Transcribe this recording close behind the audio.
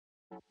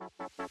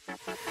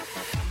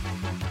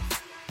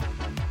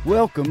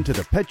Welcome to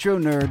the Petro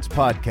Nerds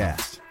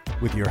Podcast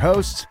with your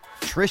hosts,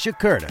 Trisha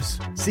Curtis,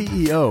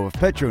 CEO of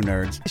Petro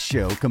Nerds. This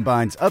show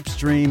combines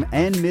upstream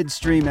and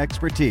midstream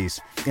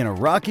expertise in a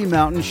Rocky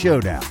Mountain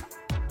showdown.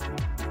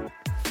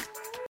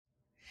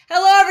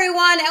 Hello,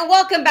 everyone, and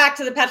welcome back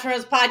to the Petro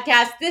Nerds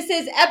Podcast. This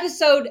is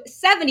episode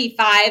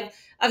 75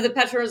 of the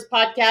Petro Nerds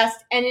Podcast,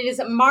 and it is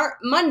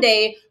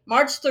Monday,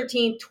 March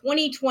 13th,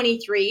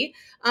 2023.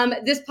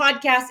 This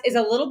podcast is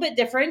a little bit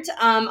different.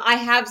 I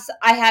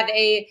have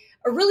a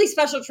really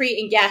special treat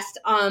and guest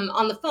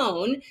on the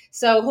phone.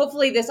 So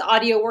hopefully this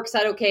audio works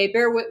out okay.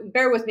 Bear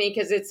with me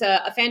because it's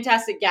a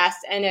fantastic guest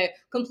and a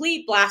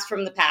complete blast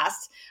from the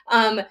past.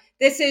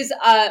 This is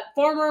a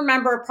former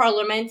member of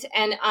parliament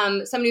and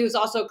somebody who's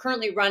also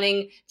currently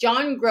running,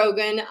 John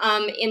Grogan,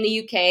 in the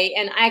UK.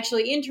 And I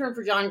actually interned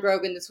for John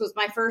Grogan. This was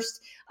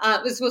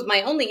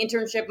my only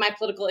internship, my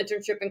political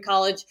internship in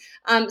college.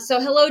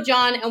 So hello,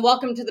 John, and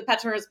welcome to the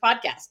Petro Nerds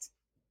Podcast.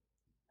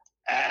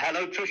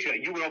 Hello,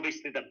 Trisha. You were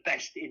obviously the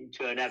best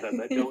intern ever,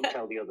 but don't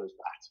tell the others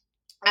that.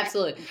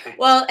 Absolutely.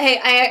 Well, hey,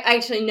 I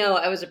actually know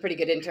I was a pretty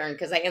good intern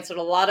because I answered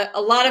a lot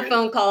of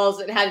phone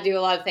calls and had to do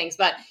a lot of things.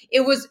 But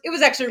it was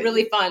actually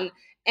really fun.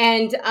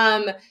 And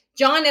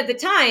John, at the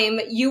time,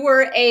 you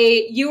were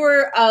a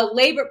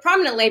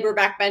prominent labor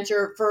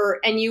backbencher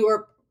and you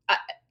were.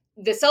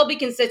 The Selby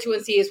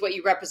constituency is what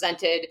you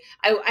represented.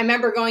 I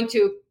remember going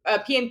to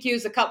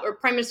PMQs or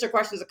Prime Minister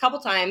questions a couple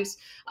times,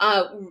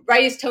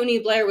 right as Tony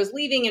Blair was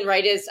leaving and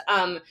right as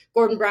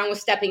Gordon Brown was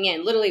stepping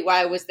in, literally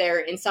while I was there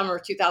in summer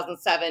of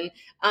 2007.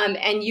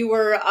 And you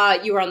were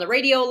on the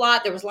radio a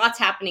lot. There was lots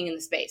happening in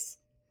the space.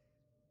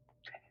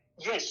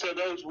 Yes, so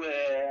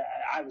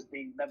I was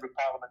the Member of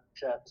Parliament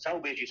for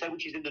Selby, as you say,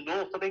 which is in the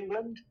north of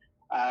England,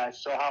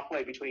 so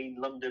halfway between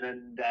London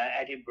and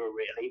Edinburgh,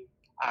 really.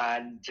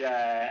 And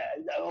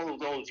all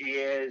those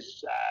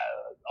years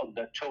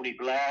under Tony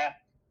Blair,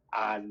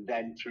 and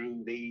then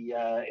through the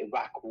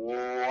Iraq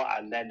War,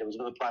 and then there was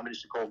another Prime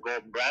Minister called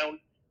Gordon Brown,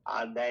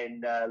 and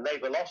then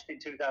Labour lost in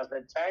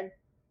 2010,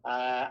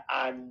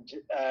 and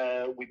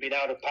we've been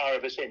out of power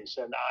ever since.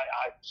 And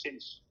I've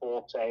since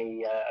fought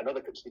another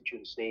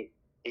constituency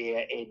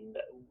here in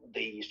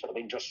the sort of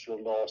industrial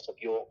north of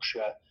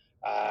Yorkshire,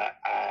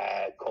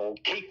 called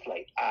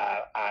Keighley,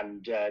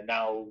 and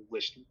now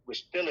we're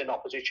still in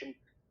opposition,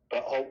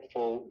 but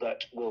hopeful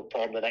that we'll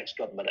form the next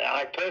government. And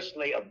I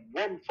personally have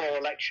won 4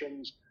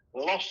 elections,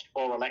 lost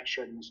 4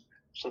 elections,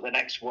 so the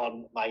next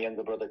one, my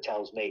younger brother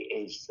tells me,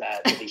 is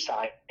the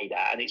decider.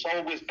 And it's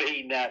always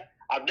been,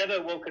 I've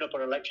never woken up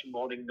on election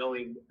morning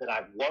knowing that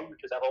I've won,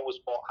 because I've always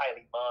fought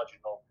highly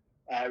marginal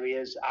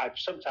areas. I've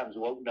sometimes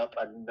woken up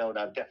and known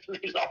I've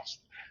definitely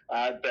lost.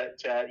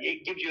 But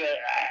it gives you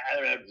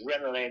an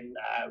adrenaline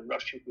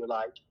rush, if you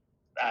like.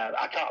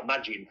 I can't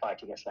imagine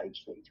fighting a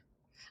Sage Street.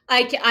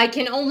 I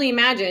can only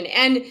imagine.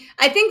 And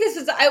I think this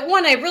is, I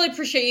really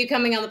appreciate you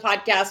coming on the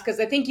podcast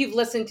because I think you've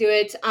listened to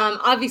it.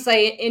 Obviously,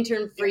 I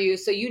interned for you,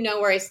 so you know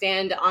where I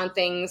stand on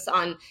things.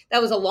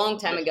 That was a long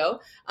time ago,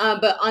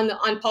 but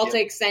on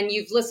politics, and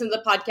you've listened to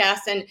the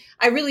podcast. And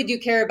I really do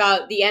care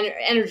about the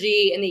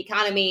energy and the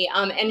economy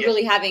and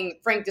really having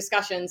frank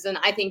discussions. And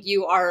I think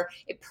you are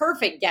a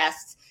perfect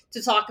guest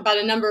to talk about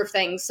a number of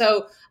things.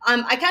 So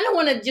I kind of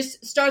want to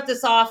just start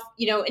this off,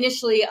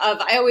 initially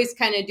I always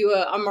kind of do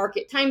a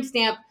market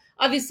timestamp.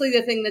 Obviously,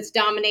 the thing that's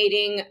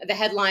dominating the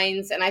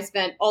headlines, and I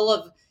spent all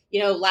of,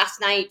 last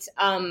night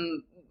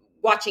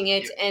watching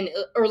it and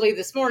early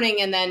this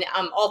morning and then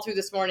all through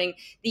this morning,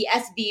 the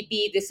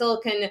SVB, the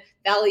Silicon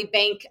Valley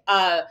Bank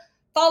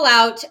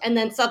fallout and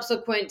then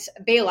subsequent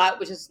bailout,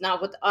 which is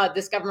not what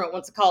this government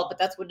wants to call it, but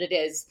that's what it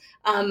is.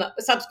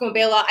 Subsequent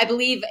bailout. I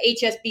believe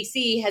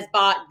HSBC has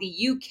bought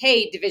the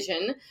UK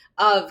division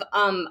of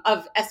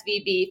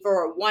SVB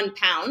for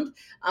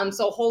 £1.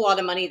 So a whole lot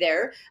of money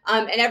there.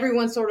 And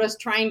everyone's sort of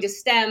trying to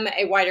stem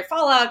a wider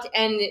fallout.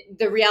 And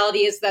the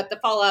reality is that the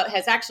fallout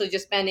has actually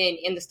just been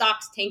in the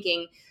stocks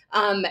tanking.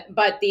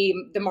 But the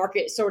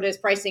market sort of is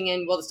pricing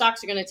in, well, the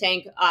stocks are going to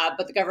tank,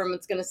 but the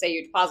government's going to say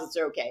your deposits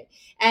are okay.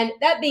 And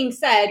that being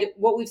said,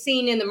 what we've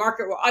seen in the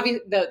market, well,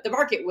 obviously the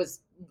market was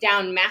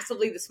down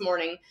massively this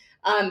morning,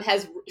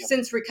 has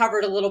since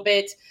recovered a little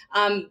bit.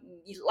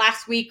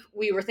 Last week,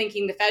 we were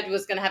thinking the Fed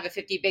was going to have a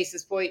 50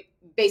 basis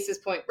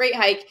point rate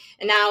hike,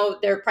 and now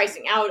they're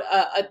pricing out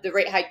the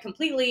rate hike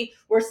completely.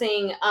 We're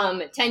seeing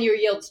 10-year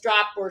yields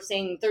drop. We're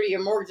seeing 30-year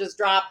mortgages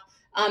drop.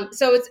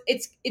 So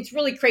it's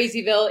really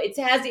crazyville. It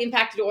has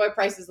impacted oil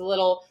prices a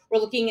little. We're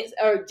looking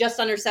at just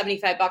under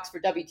 $75 for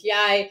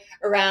WTI,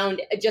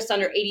 around just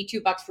under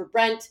 $82 for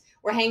Brent.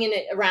 We're hanging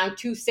at around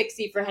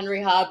 $2.60 for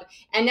Henry Hub.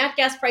 And nat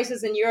gas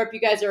prices in Europe, you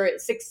guys are at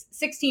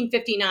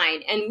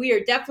 $16.59. And we are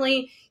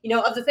definitely,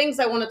 of the things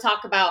I want to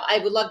talk about, I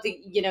would love to,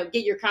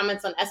 get your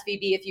comments on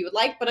SVB if you would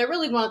like. But I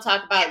really want to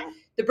talk about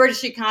the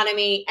British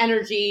economy,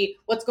 energy,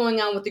 what's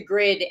going on with the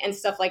grid and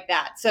stuff like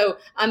that. So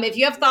if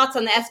you have thoughts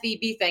on the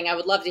SVB thing, I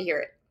would love to hear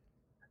it.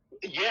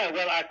 Yeah,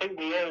 well, I think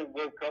we all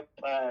woke up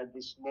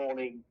this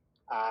morning,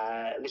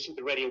 listening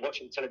to the radio,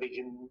 watching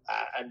television,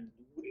 and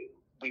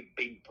we've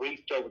been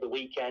briefed over the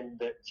weekend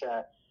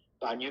that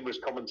by numerous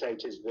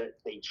commentators that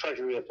the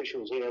Treasury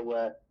officials here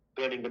were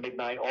burning the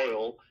midnight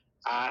oil.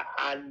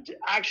 And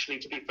actually,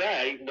 to be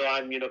fair, even though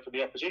I'm from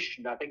the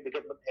opposition, I think the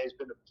government has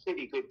done a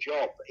pretty good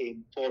job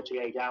in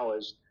 48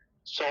 hours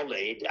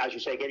solid, as you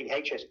say, getting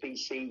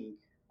HSBC,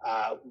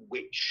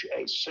 which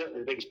is certainly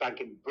the biggest bank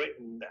in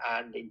Britain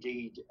and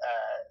indeed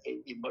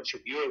in much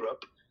of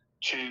Europe,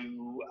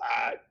 to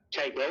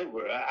take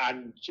over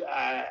and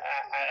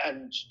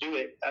do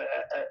it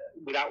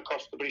without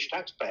cost to the British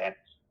taxpayer.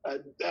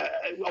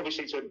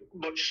 Obviously, it's a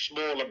much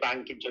smaller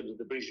bank in terms of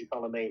the British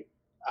economy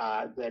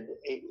than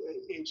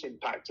its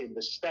impact in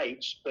the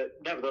States, but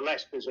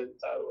nevertheless, there's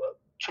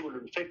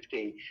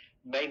 250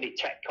 mainly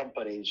tech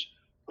companies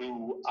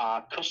who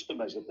are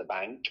customers of the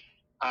bank,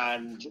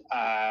 and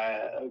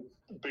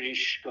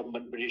British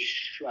government,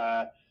 British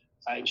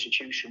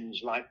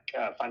institutions like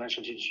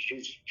financial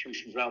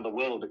institutions around the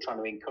world are trying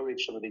to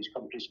encourage some of these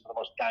companies, some of the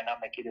most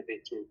dynamic,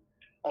 innovative,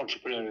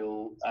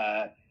 entrepreneurial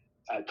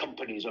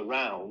companies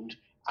around.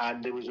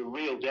 And there was a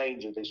real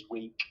danger this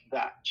week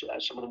that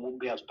some of them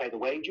wouldn't be able to pay the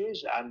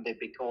wages, and they'd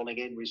be calling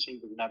in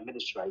receivers and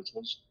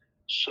administrators.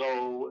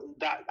 So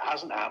that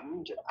hasn't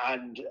happened.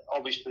 And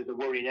obviously the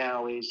worry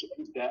now is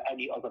there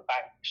any other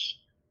banks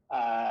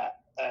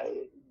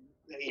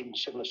in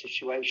similar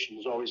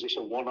situations, or is this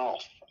a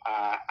one-off?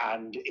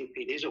 And if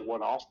it is a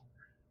one-off,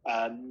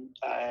 as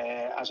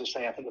I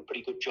say, I think a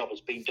pretty good job has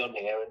been done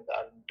here,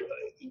 and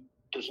it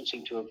doesn't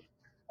seem to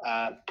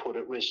have put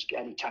at risk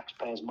any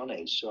taxpayers'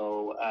 money.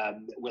 So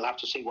we'll have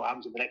to see what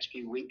happens in the next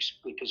few weeks,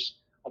 because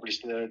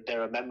obviously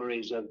there are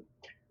memories of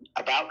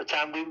about the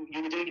time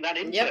you were doing that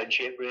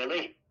internship,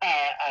 really,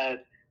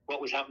 what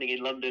was happening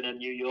in London and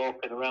New York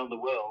and around the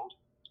world.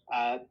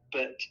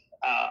 But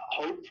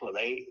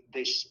hopefully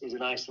this is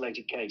an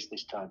isolated case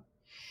this time.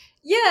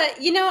 Yeah,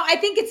 I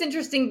think it's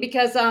interesting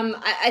because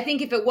I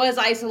think if it was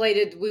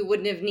isolated, we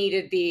wouldn't have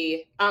needed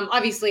the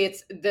obviously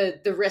it's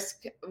the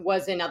risk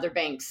was in other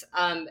banks,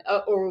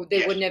 or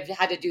they wouldn't have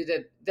had to do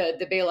the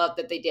bailout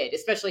that they did,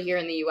 especially here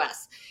in the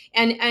U.S.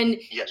 And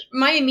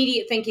my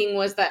immediate thinking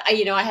was that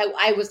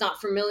I was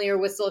not familiar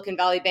with Silicon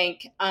Valley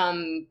Bank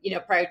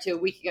prior to a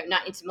week ago,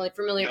 not intimately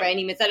familiar by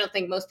any means. I don't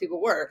think most people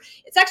were.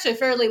 It's actually a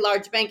fairly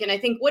large bank, and I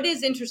think what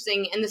is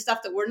interesting and the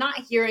stuff that we're not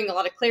hearing a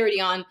lot of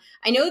clarity on.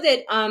 I know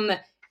that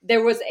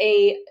there's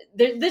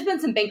been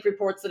some bank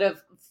reports that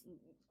have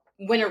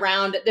went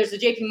around. There's a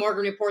JP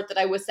Morgan report that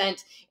I was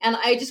sent, and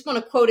I just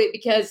want to quote it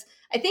because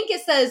I think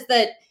it says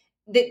that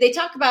they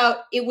talk about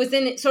it was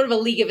in sort of a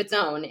league of its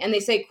own. And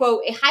they say,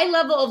 quote, a high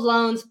level of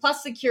loans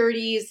plus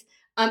securities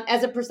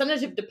as a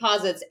percentage of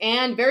deposits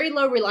and very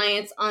low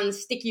reliance on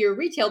stickier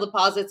retail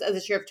deposits as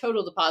a share of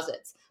total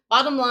deposits.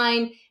 Bottom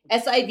line,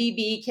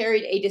 SIVB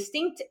carried a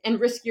distinct and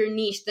riskier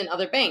niche than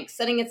other banks,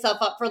 setting itself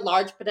up for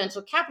large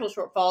potential capital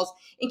shortfalls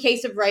in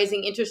case of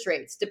rising interest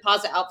rates,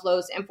 deposit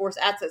outflows, and forced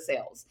asset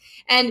sales.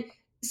 And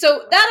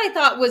so that I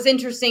thought was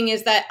interesting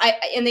is that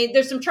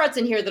there's some charts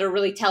in here that are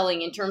really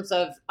telling in terms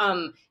of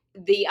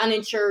the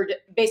uninsured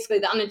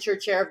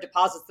share of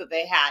deposits that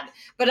they had.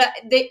 But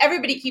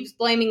everybody keeps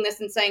blaming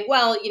this and saying,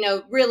 well,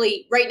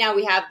 really right now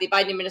we have the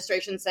Biden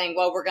administration saying,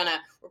 well, we're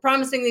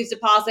promising these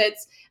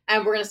deposits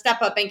and we're going to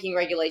step up banking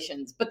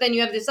regulations. But then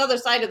you have this other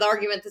side of the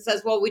argument that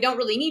says, well, we don't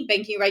really need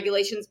banking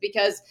regulations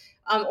because,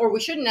 or we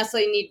shouldn't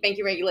necessarily need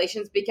banking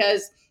regulations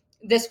because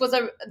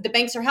the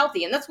banks are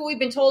healthy. And that's what we've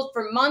been told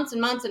for months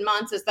and months and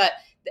months is that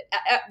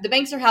the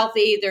banks are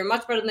healthy. They're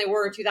much better than they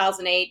were in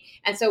 2008.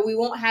 And so we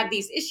won't have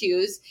these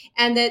issues.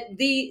 And that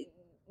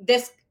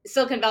this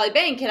Silicon Valley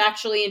Bank had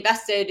actually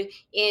invested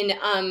in,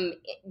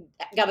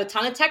 got a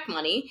ton of tech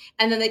money.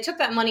 And then they took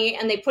that money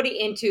and they put it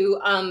into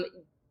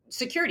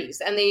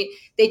securities, and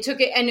they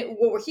took it. And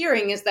what we're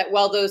hearing is that,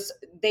 well,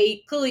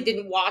 they clearly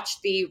didn't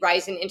watch the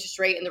rise in interest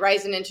rate, and the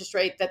rise in interest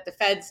rate that the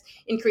Fed's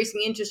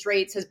increasing interest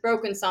rates has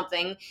broken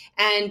something.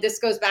 And this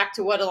goes back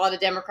to what a lot of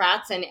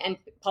Democrats and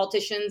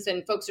politicians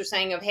and folks are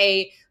saying of,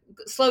 hey,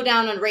 slow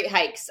down on rate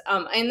hikes.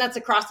 And that's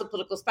across the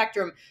political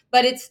spectrum.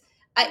 But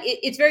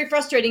it's very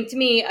frustrating to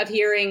me of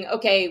hearing,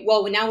 okay,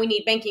 well, now we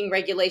need banking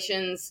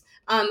regulations,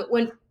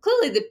 when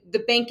clearly the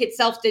bank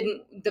itself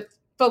didn't, the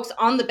folks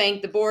on the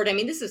bank, the board, I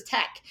mean, this is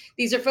tech.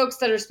 These are folks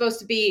that are supposed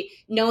to be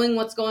knowing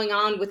what's going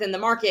on within the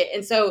market.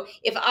 And so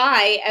if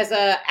I, as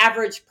an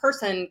average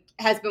person,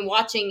 has been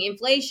watching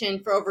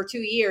inflation for over 2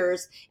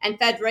 years and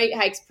Fed rate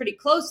hikes pretty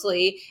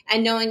closely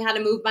and knowing how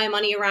to move my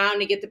money around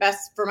and get the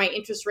best for my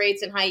interest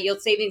rates and high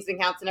yield savings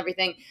accounts and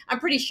everything, I'm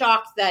pretty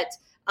shocked that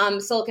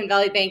Silicon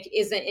Valley Bank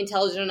isn't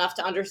intelligent enough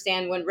to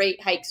understand when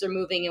rate hikes are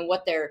moving and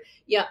what their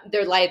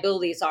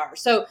liabilities are.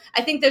 So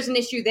I think there's an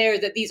issue there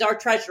that these are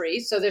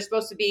treasuries. So this is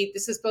supposed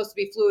to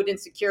be fluid and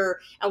secure,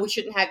 and we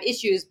shouldn't have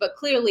issues. But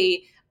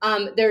clearly,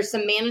 there's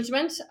some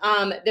management.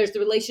 There's the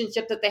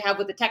relationship that they have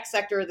with the tech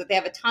sector, that they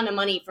have a ton of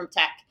money from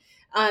tech.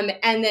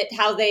 and that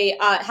how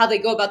they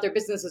go about their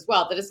business as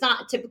well. That it's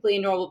not typically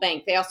a normal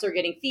bank. They also are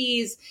getting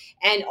fees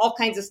and all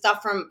kinds of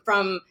stuff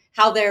from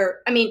how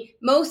they're, I mean,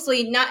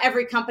 mostly not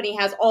every company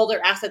has all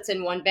their assets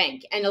in one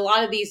bank. And a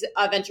lot of these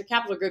venture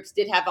capital groups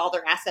did have all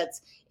their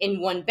assets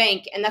in one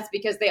bank. And that's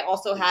because they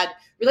also had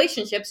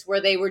relationships where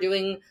they were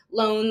doing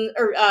loan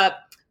or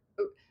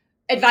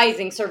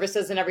advising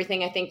services and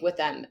everything, I think, with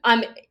them.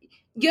 Do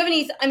you have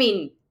any, I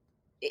mean,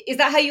 is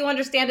that how you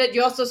understand it? Do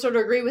you also sort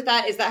of agree with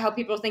that? Is that how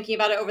people are thinking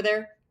about it over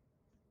there?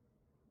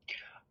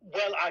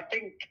 Well, I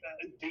think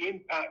the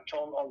impact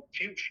on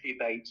future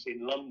debates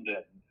in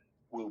London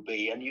will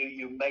be, and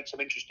you make some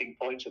interesting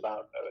points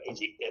about is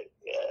it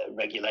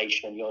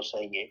regulation, and you're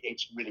saying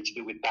it's really to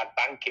do with bad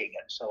banking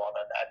and so on,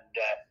 and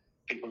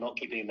people not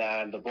keeping their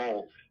eye on the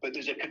ball. But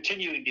there's a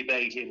continuing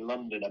debate in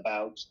London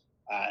about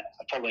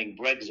following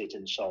Brexit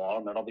and so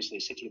on, and obviously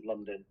the City of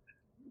London,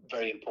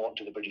 very important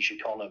to the British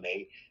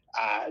economy.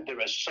 There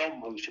are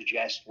some who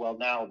suggest, well,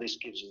 now this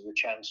gives us a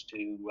chance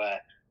to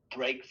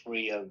break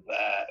free of,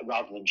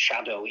 rather than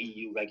shadow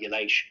EU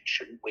regulation,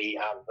 shouldn't we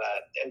have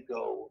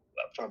go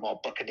for a more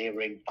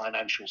buccaneering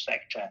financial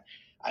sector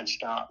and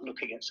start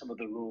looking at some of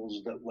the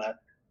rules that were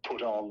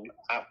put on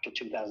after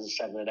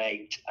 2007 and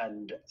 8,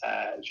 and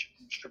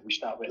should we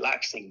start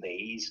relaxing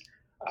these?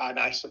 And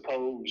I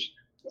suppose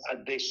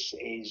this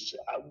is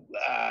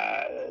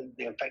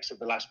the effects of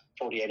the last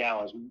 48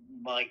 hours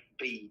might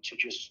be to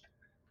just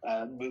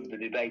move the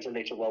debate a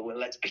little. Well,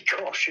 let's be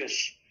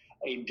cautious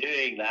in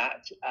doing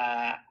that,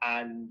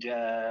 and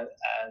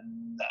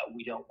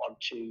we don't want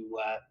to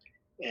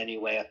in any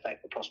way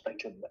affect the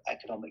prospect of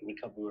economic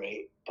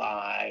recovery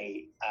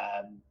by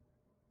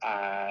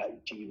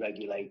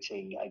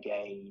deregulating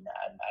again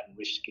and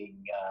risking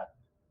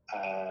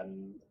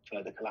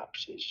further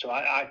collapses. So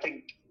I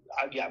think,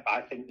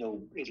 I think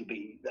it'll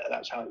be,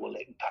 that's how it will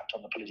impact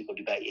on the political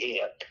debate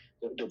here.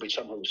 There'll be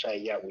some who will say,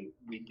 yeah, we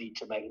need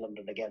to make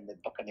London again the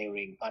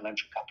buccaneering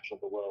financial capital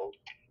of the world,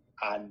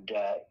 and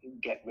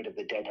get rid of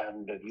the dead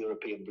hand of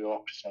European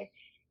bureaucracy.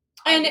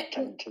 And I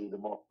tend to the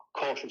more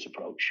cautious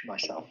approach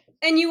myself.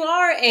 And you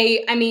are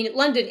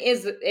London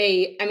is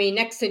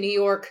next to New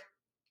York,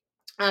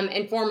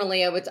 and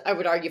formerly, I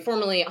would argue,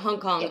 formerly Hong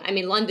Kong. Yeah. I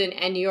mean, London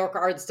and New York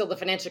are still the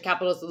financial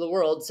capitals of the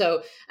world.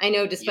 So I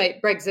know,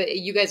 despite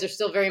Brexit, you guys are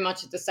still very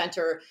much at the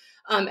center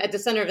of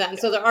that. And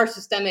so there are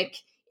systemic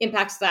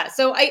impacts to that.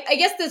 So I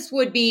guess this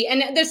would be,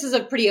 and this is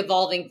a pretty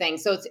evolving thing.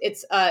 So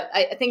it's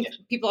I think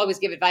people always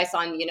give advice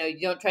on, you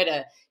don't try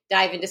to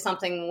dive into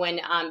something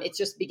when it's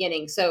just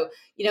beginning. So,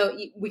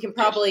 we can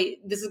probably,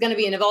 this is going to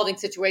be an evolving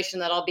situation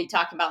that I'll be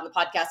talking about in the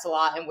podcast a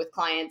lot and with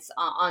clients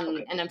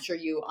and I'm sure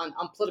you on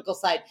political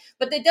side,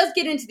 but it does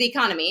get into the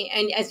economy.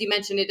 And as you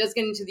mentioned, it does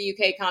get into the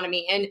UK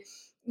economy. And,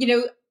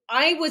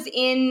 I was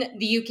in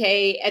the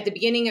UK at the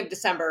beginning of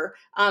December.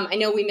 I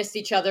know we missed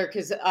each other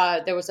because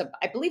I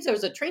believe there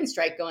was a train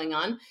strike going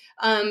on.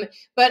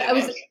 But I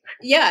was,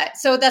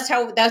 so that's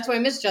why I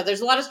missed each other.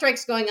 There's a lot of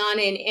strikes going on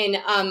in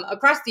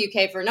across the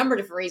UK for a number of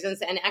different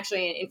reasons, and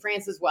actually in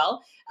France as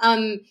well.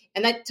 And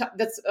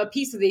that's a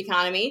piece of the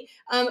economy.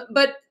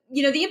 But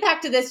the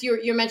impact of this,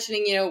 you're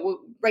mentioning,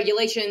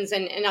 regulations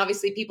and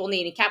obviously people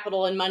needing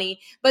capital and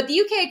money. But the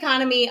UK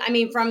economy,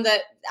 from the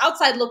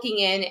outside looking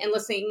in and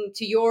listening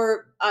to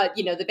your,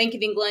 the Bank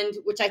of England,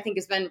 which I think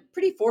has been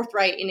pretty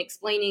forthright in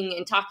explaining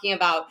and talking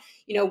about,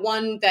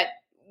 one, that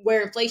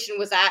where inflation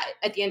was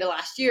at the end of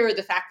last year,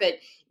 the fact that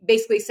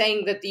basically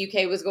saying that the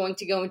UK was going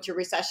to go into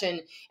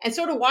recession, and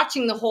sort of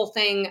watching the whole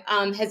thing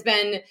has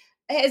been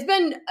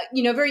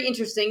very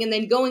interesting. And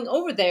then going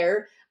over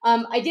there,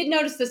 I did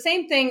notice the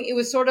same thing. It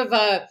was sort of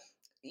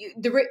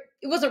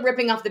it wasn't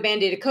ripping off the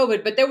Band-Aid of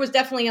COVID, but there was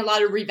definitely a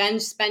lot of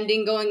revenge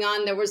spending going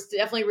on. There was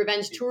definitely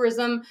revenge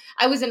tourism.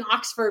 I was in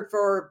Oxford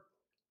for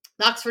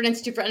the Oxford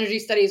Institute for Energy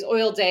Studies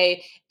Oil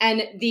Day,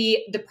 and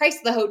the price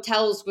of the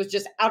hotels was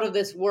just out of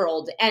this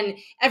world, and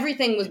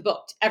everything was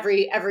booked.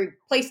 Every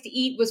place to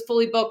eat was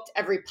fully booked.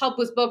 Every pub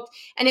was booked,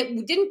 and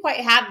it didn't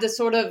quite have the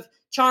sort of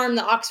charm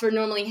that Oxford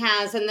normally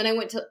has. And then I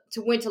went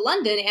to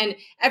London, and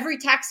every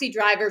taxi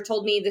driver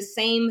told me the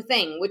same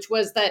thing, which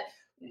was that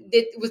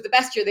it was the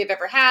best year they've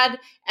ever had.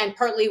 And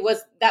partly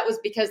was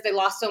because they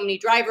lost so many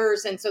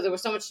drivers, and so there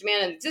was so much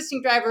demand on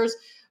existing drivers.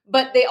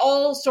 But they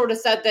all sort of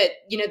said that,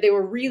 they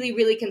were really,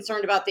 really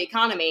concerned about the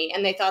economy,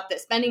 and they thought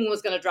that spending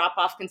was going to drop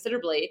off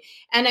considerably.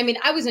 And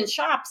I was in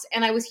shops,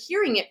 and I was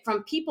hearing it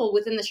from people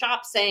within the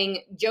shop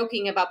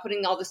joking about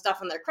putting all this stuff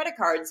on their credit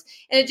cards.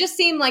 And it just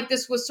seemed like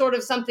this was sort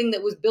of something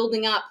that was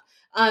building up.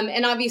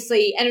 And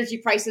obviously energy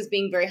prices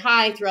being very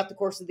high throughout the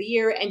course of the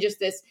year, and just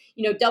this,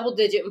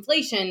 double-digit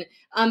inflation,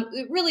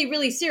 really,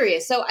 really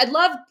serious. So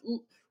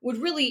would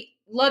really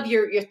love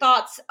your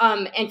thoughts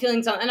and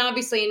feelings on, and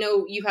obviously I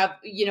know you have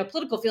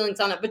political feelings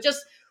on it, but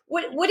just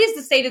what is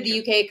the state of the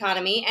UK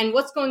economy and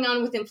what's going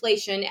on with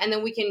inflation, and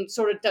then we can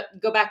sort of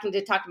go back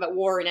into talking about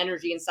war and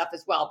energy and stuff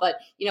as well. But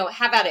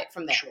have at it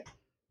from there. Sure.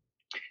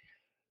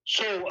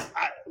 So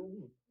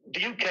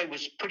the UK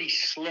was pretty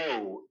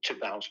slow to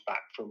bounce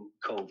back from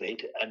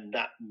COVID, and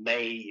that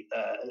may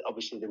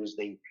obviously there was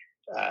the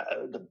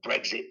the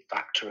Brexit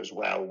factor as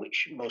well,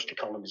 which most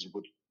economists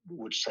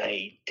would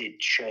say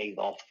did shave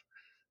off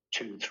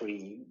 2,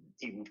 3,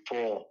 even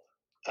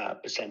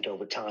 4%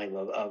 over time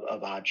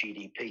of our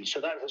GDP. So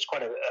that was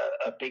quite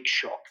a big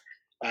shock.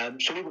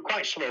 So we were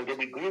quite slow.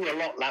 We grew a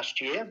lot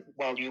last year.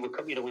 While we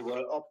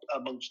were up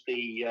amongst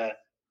the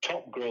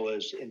top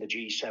growers in the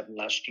G7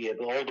 last year.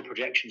 But all the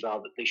projections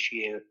are that this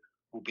year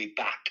will be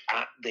back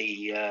at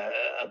the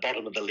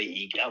bottom of the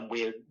league, and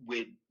we're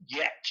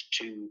yet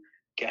to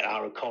get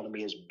our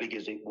economy as big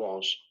as it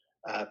was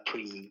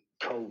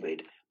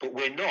pre-COVID. But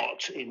we're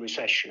not in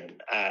recession.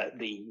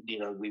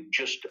 We've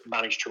just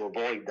managed to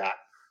avoid that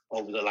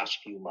over the last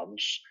few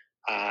months,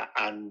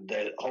 and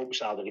the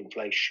hopes are that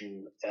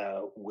inflation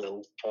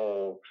will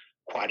fall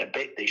quite a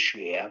bit this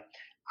year.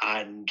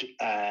 And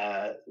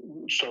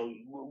so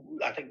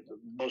I think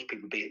most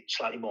people would be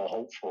slightly more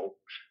hopeful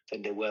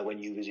than they were when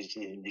you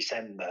visited in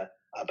December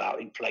about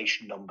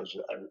inflation numbers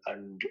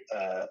and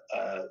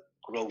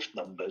growth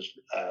numbers,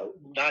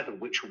 neither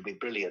of which will be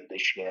brilliant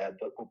this year,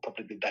 but will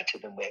probably be better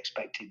than we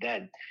expected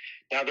then.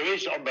 Now, there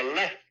is on the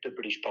left of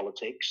British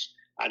politics,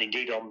 and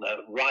indeed on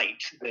the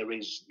right, there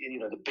is,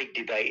 the big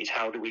debate is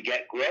how do we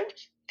get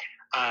growth?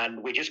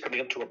 And we're just coming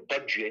up to a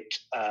budget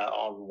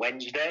on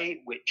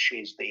Wednesday, which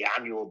is the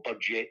annual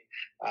budget,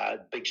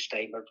 big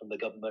statement from the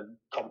government,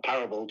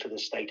 comparable to the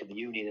State of the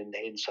Union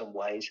in some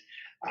ways.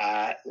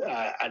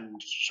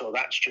 And so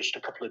that's just a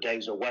couple of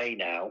days away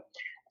now.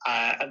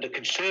 And the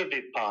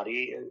Conservative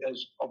Party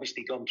has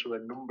obviously gone through a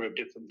number of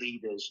different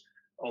leaders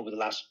over the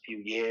last few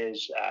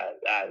years.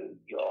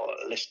 Your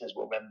listeners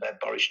will remember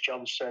Boris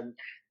Johnson,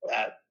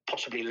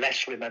 possibly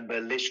less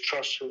remember Liz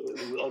Truss,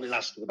 who only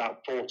lasted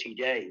about 40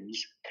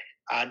 days.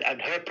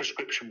 And her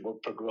prescription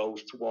for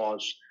growth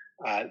was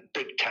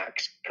big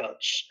tax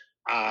cuts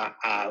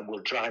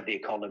will drive the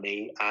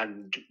economy.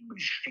 And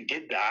she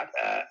did that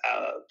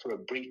for a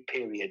brief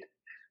period.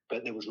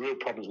 But there was real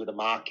problems with the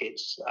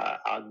markets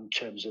in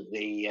terms of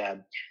the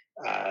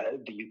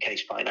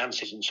UK's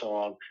finances and so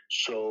on.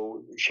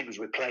 So she was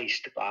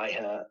replaced by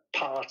her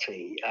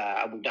party.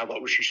 And we've now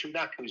got Rishi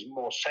Sunak, who's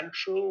more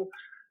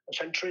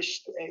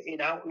centrist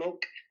in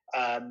outlook.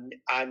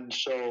 And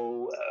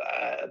so,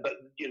 but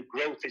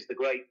growth is the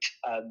great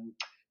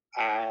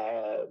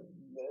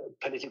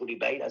political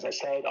debate, as I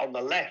said. On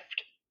the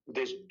left,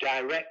 there's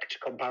direct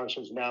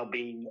comparisons now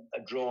being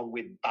drawn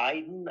with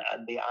Biden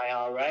and the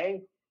IRA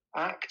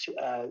Act.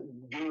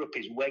 Europe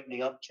is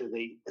waking up to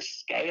the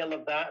scale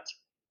of that,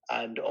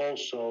 and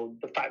also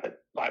the fact that,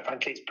 quite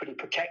frankly, it's pretty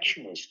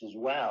protectionist as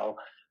well.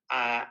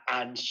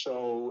 And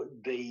so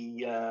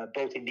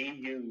both in the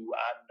EU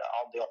and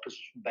on the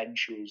opposition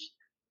benches,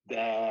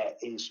 there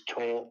is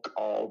talk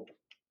of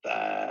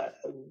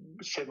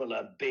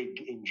similar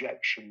big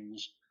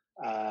injections,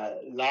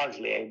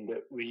 largely aimed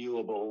at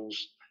renewables,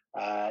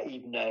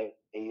 even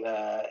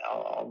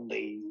on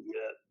the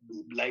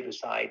Labour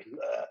side,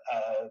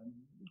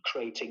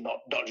 creating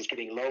not just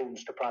giving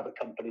loans to private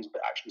companies,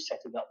 but actually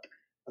setting up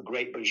a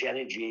Great British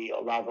Energy,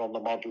 or rather on the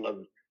model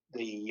of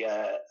the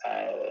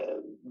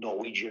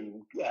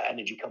Norwegian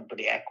energy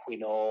company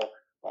Equinor,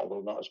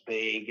 although not as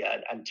big,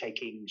 and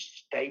taking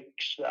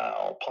stakes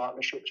or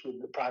partnerships with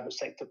the private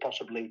sector,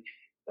 possibly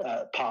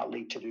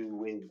partly to do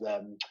with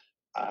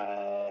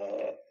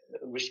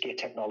riskier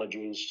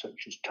technologies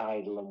such as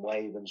tidal and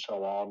wave and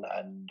so on,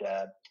 and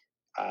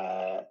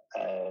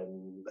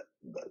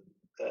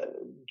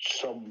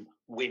some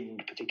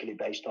wind, particularly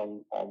based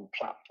on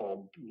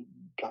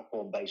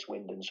platform-based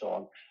wind and so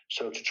on.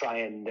 So to try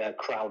and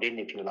crowd in,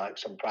 if you like,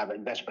 some private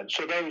investment.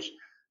 So those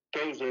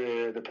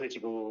are the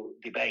political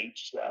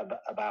debates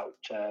about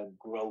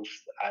growth,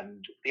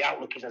 and the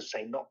outlook is, as I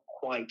say, not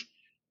quite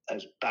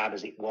as bad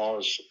as it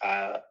was,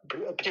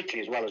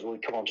 particularly as well as when we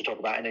come on to talk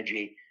about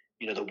energy.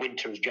 The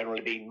winter has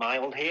generally been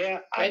mild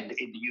here, right. And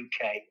in the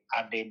UK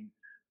and in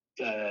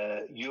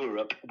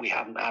Europe, we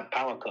haven't had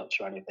power cuts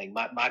or anything.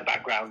 My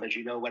background, as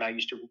you know, when I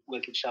used to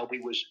work in Selby,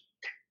 was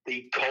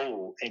the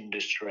coal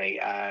industry.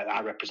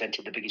 I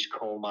represented the biggest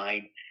coal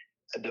mine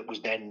that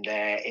was then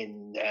there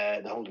in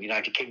the whole of the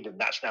United Kingdom.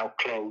 That's now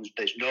closed.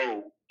 There's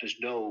no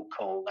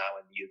coal now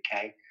in the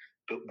UK,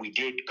 but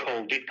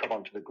coal did come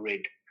onto the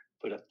grid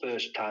for the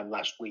first time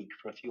last week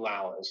for a few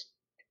hours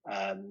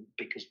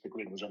because the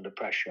grid was under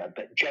pressure.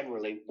 But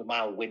generally, the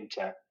mild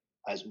winter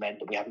has meant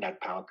that we haven't had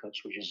power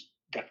cuts, which has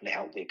definitely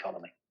helped the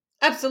economy.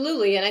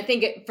 Absolutely, and I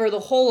think for the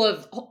whole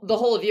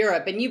of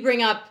Europe, and you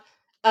bring up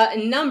a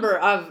number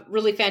of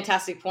really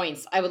fantastic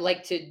points. I would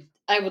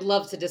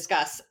love to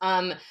discuss.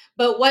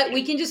 But what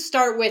we can just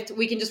start with,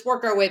 we can just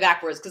work our way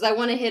backwards, because I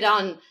want to hit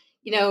on,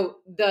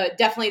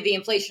 definitely the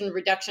Inflation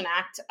Reduction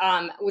Act,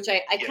 which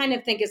I kind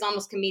of think is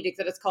almost comedic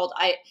that it's called,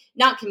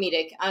 not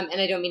comedic, and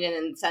I don't mean it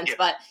in the sense,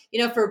 but,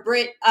 for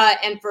Brit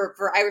and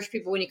for Irish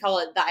people, when you call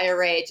it the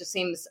IRA, it just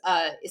seems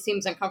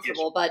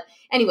uncomfortable. But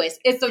anyways,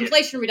 it's the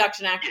Inflation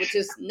Reduction Act, which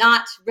is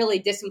not really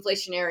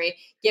disinflationary,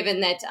 given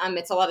that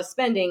it's a lot of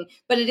spending,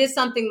 but it is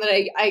something that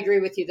I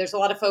agree with you. There's a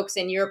lot of folks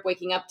in Europe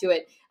waking up to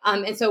it.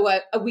 And so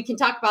we can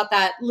talk about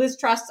that. Liz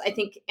Truss, I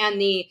think, and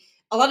the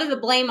a lot of the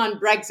blame on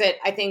Brexit,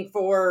 I think,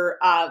 for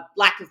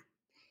lack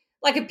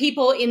of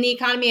people in the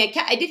economy.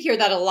 I did hear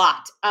that a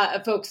lot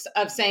of folks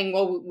of saying,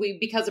 well, we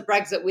because of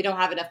Brexit, we don't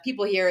have enough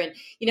people here. And,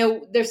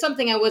 there's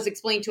something I was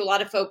explaining to a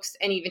lot of folks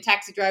and even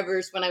taxi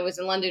drivers when I was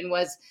in London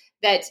was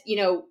that,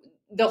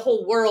 the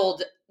whole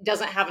world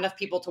doesn't have enough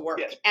people to work.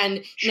 Yes.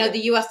 And,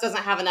 the US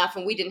doesn't have enough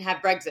and we didn't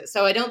have Brexit.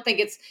 So I don't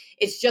think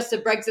it's just a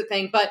Brexit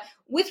thing. But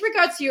with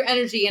regards to your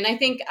energy, and I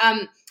think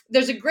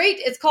there's a great,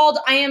 it's called,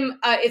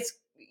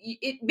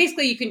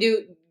 basically you can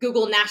do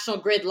Google National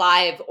Grid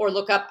Live or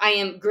look up I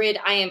am Grid,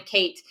 I am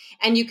Kate,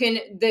 and you can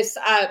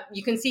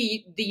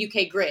see the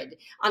UK grid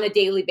on a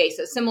daily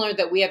basis, similar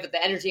that we have at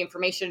the Energy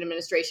Information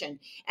Administration.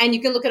 And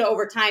you can look at it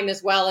over time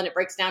as well, and it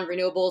breaks down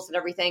renewables and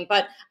everything.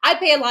 But I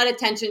pay a lot of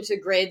attention to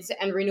grids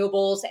and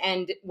renewables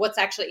and what's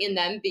actually in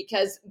them,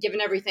 because given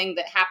everything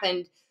that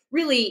happened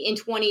really in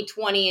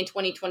 2020 and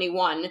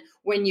 2021,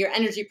 when your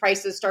energy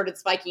prices started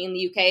spiking in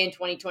the UK in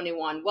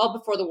 2021, well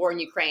before the war in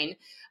Ukraine.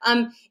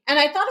 And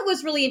I thought it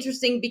was really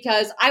interesting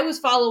because I was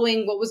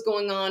following what was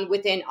going on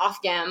within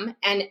Ofgem,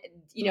 and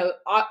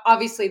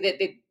obviously that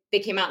they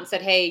came out and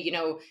said, hey,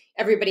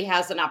 everybody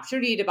has an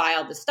opportunity to buy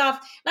all this stuff.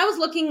 And I was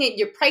looking at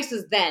your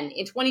prices then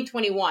in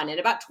 2021, and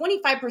about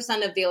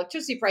 25% of the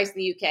electricity price in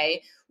the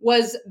UK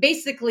was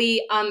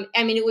basically,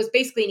 it was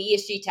basically an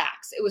ESG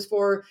tax. It was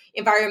for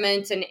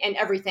environment and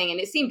everything. And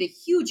it seemed a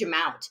huge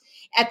amount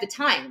at the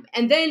time.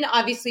 And then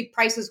obviously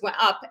prices went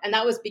up. And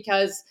that was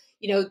because,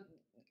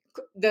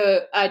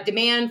 the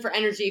demand for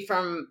energy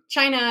from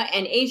China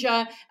and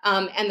Asia,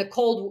 and the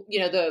cold,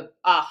 the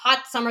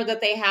hot summer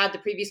that they had, the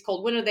previous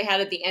cold winter they had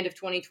at the end of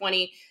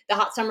 2020, the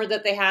hot summer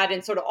that they had,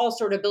 and sort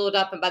of build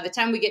up. And by the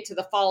time we get to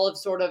the fall of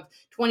sort of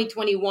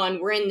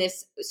 2021, we're in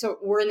this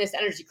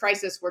energy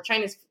crisis where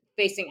China's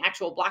facing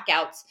actual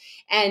blackouts,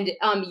 and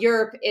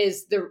Europe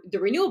is the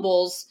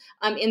renewables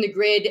in the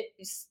grid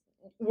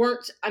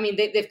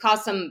they've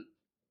caused some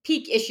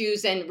peak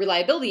issues and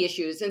reliability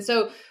issues. And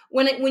so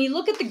when you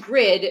look at the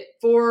grid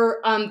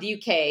for the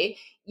UK,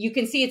 you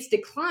can see it's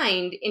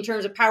declined in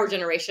terms of power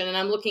generation. And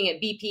I'm looking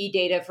at BP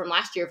data from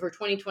last year for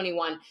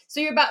 2021. So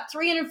you're about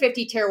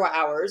 350 terawatt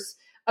hours.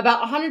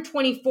 About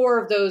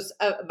 124 of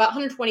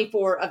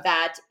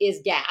that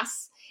is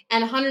gas,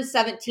 and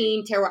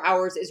 117 terawatt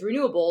hours is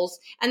renewables,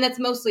 and that's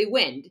mostly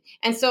wind.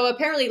 And so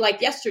apparently,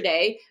 like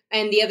yesterday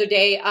and the other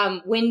day,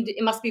 wind,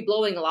 it must be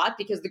blowing a lot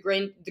because the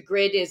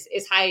grid is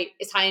high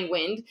in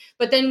wind.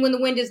 But then when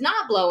the wind is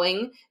not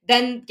blowing,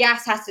 then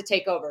gas has to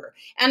take over.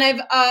 And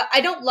I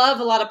don't love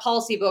a lot of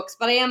policy books,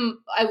 but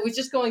I was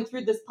just going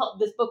through this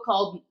book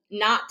called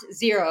Not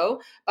Zero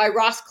by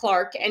Ross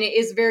Clark, and it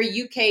is a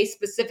very UK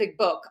specific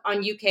book on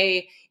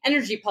UK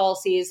energy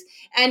policies.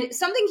 And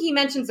something he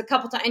mentions a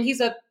couple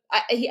times, and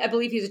I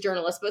believe he's a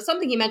journalist, but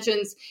something he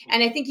mentions,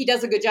 and I think he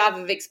does a good job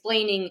of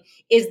explaining,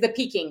 is the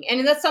peaking.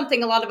 And that's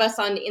something a lot of us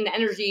in the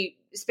energy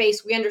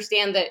space, we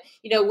understand that,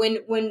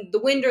 when the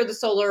wind or the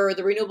solar or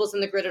the renewables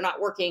in the grid are not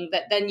working,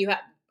 that then you have,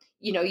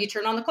 you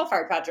turn on the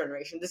coal-fired power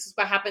generation. This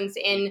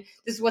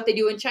is what they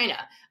do in China,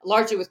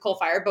 largely with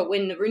coal-fired, but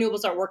when the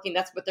renewables aren't working,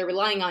 that's what they're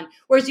relying on.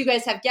 Whereas you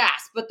guys have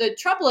gas. But the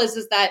trouble is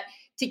that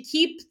to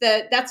keep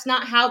that's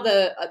not how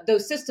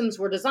those systems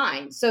were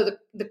designed. So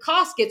the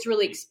cost gets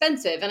really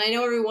expensive. And I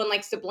know everyone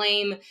likes to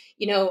blame,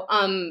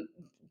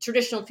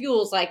 traditional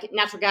fuels like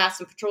natural gas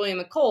and petroleum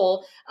and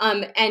coal,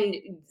 and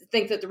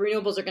think that the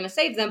renewables are going to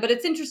save them. But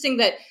it's interesting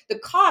that the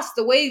cost,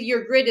 the way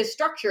your grid is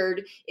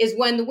structured, is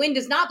when the wind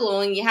is not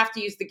blowing, you have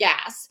to use the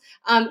gas,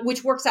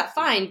 which works out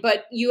fine.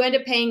 But you end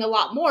up paying a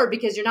lot more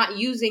because you're not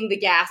using the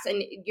gas,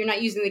 and you're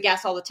not using the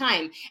gas all the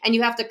time. And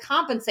you have to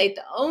compensate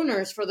the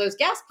owners for those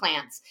gas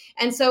plants.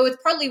 And so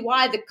it's partly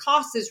why the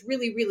cost is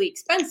really, really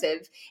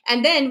expensive.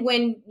 And then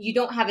when you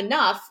don't have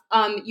enough,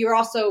 you're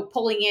also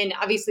pulling in,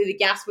 obviously the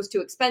gas was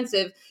too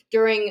expensive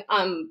during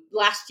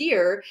last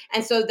year.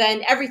 And so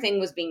then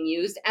everything was being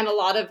used, and a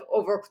lot of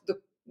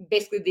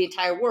basically the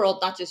entire world,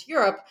 not just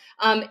Europe,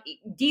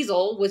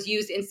 diesel was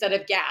used instead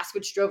of gas,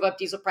 which drove up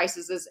diesel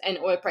prices and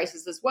oil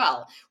prices as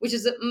well, which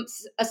is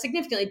a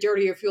significantly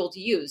dirtier fuel to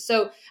use.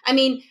 So,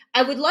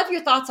 I would love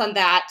your thoughts on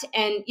that,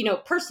 and,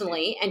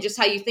 personally, and just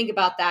how you think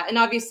about that. And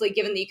obviously,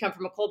 given that you come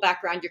from a coal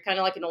background, you're kind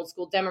of like an old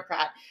school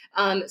Democrat.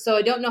 So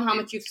I don't know how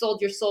much you've sold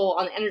your soul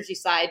on the energy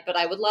side, but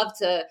I would love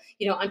to,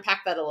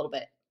 unpack that a little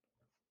bit.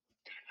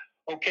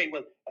 Okay,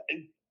 well,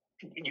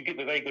 you give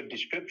a very good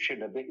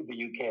description of the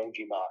UK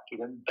energy market,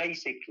 and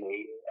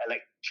basically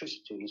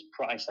electricity is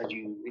priced, as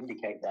you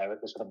indicate there,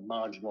 at the sort of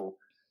marginal,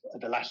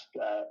 the last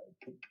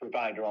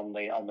provider on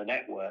the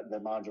network, the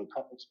marginal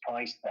cost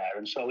price there,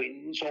 and so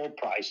it's all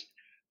priced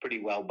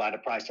pretty well by the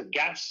price of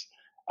gas.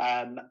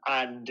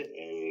 And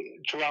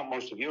throughout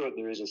most of Europe,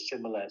 there is a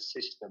similar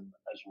system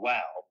as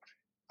well.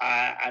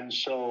 And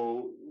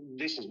so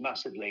this has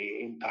massively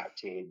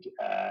impacted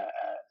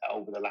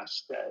over the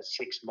last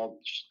 6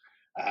 months.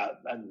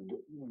 And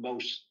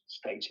most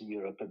states in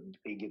Europe have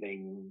been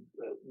giving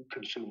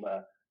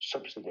consumer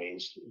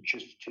subsidies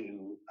just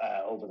to,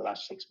 over the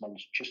last 6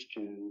 months, just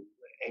to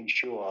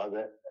ensure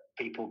that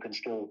people can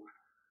still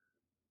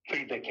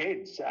feed their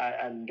kids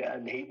and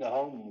heat their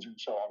homes and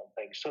so on and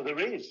things. So there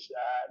is,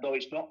 though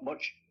it's not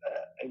much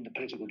in the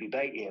political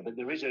debate here, but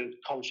there is a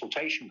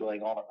consultation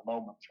going on at the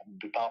moment from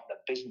the Department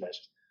of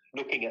Business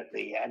looking at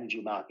the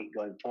energy market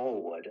going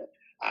forward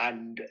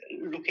and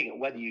looking at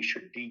whether you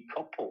should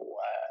decouple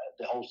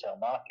the wholesale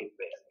market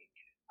really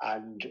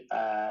and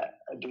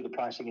do the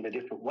pricing in a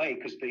different way,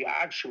 because the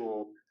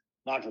actual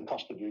marginal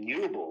cost of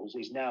renewables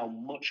is now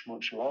much,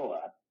 much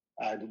lower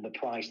than the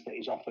price that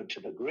is offered to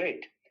the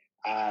grid.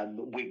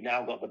 We've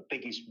now got the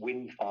biggest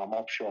wind farm,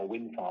 offshore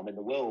wind farm in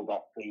the world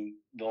off the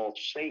North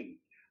Sea.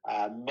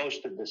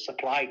 Most of the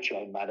supply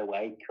chain, by the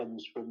way,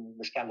 comes from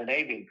the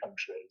Scandinavian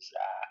countries,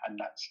 and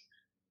that's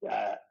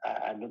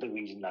another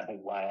reason I think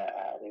why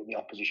the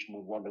opposition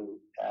would want to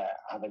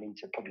have an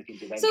public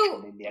intervention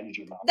in the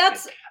energy market.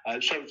 That's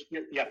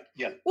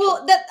yeah.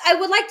 Well, that I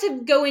would like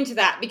to go into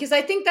that, because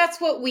I think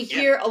that's what we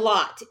hear a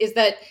lot, is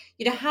that,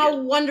 how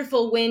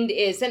wonderful wind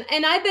is, and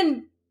I've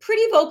been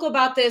pretty vocal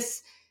about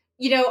this.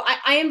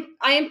 I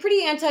am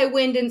pretty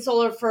anti-wind and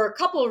solar for a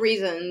couple of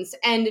reasons,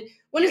 and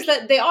one is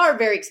that they are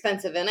very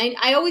expensive, and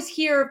I always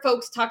hear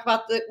folks talk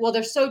about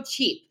they're so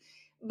cheap.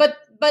 But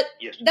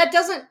that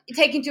doesn't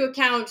take into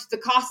account the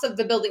cost of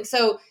the building.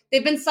 So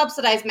they've been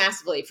subsidized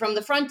massively from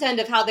the front end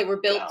of how they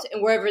were built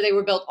and wherever they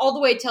were built all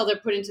the way till they're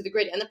put into the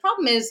grid. And the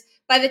problem is,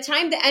 by the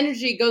time the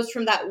energy goes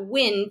from that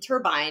wind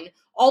turbine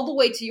all the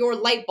way to your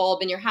light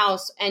bulb in your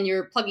house and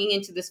you're plugging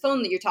into this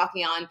phone that you're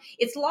talking on,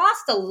 it's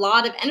lost a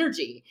lot of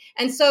energy.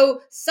 And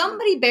so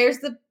somebody bears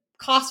the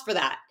cost for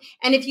that.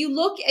 And if you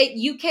look at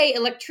UK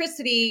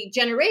electricity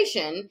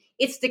generation,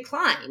 it's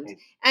declined.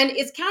 And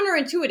it's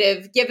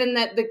counterintuitive, given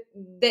that the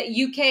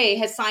UK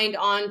has signed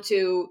on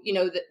to,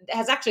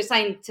 has actually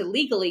signed to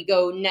legally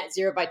go net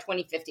zero by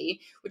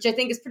 2050, which I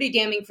think is pretty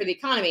damning for the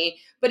economy.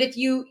 But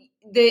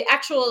the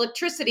actual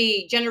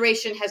electricity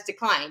generation has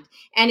declined.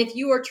 And if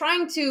you are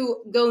trying to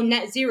go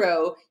net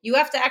zero, you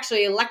have to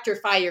actually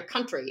electrify your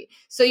country.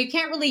 So you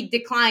can't really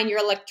decline your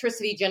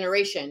electricity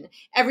generation.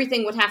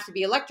 Everything would have to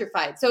be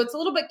electrified. So it's a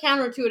little bit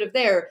counterintuitive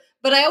there.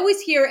 But I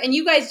always hear, and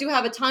you guys do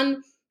have a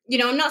ton,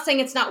 I'm not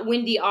saying it's not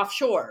windy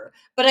offshore,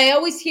 but I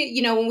always hear,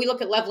 when we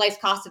look at levelized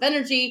cost of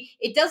energy,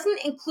 it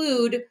doesn't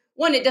include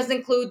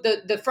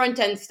the front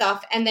end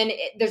stuff. And then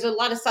there's a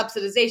lot of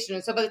subsidization.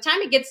 And so by the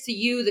time it gets to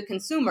you, the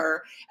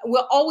consumer,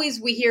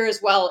 we hear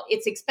as well,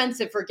 it's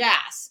expensive for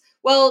gas.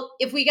 Well,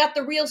 if we got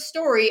the real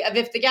story of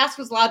if the gas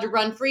was allowed to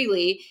run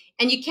freely,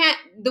 and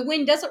the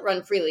wind doesn't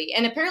run freely.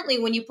 And apparently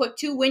when you put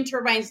two wind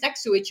turbines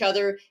next to each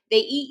other, they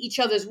eat each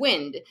other's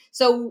wind.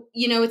 So,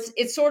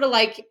 it's sort of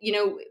like,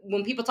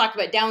 when people talk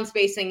about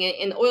downspacing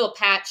in the oil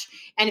patch,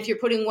 and if you're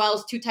putting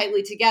wells too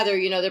tightly together,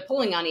 they're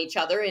pulling on each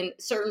other. In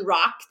certain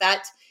rock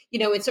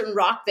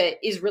that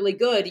is really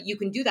good, you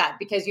can do that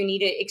because you need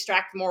to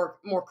extract more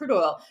crude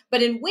oil.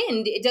 But in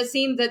wind, it does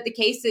seem that the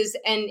case is,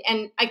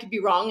 and I could be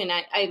wrong, and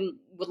I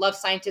would love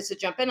scientists to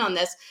jump in on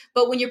this,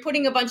 but when you're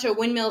putting a bunch of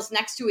windmills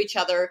next to each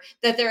other,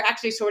 that they're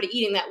actually sort of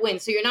eating that wind.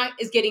 So you're not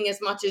getting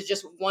as much as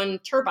just one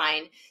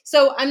turbine.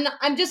 So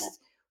I'm just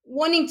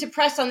wanting to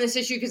press on this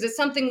issue because it's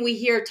something we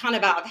hear a ton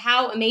about, of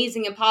how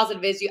amazing and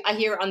positive it is. I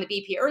hear on the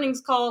BP earnings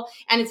call,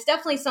 and it's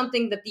definitely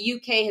something that the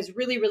UK has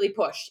really, really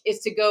pushed, is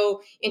to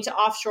go into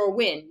offshore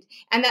wind.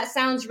 And that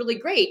sounds really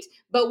great.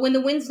 But when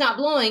the wind's not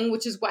blowing,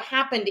 which is what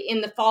happened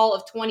in the fall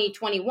of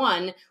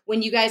 2021,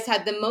 when you guys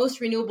had the most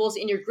renewables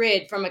in your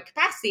grid from a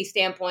capacity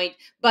standpoint,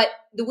 but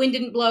the wind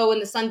didn't blow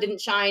and the sun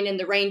didn't shine and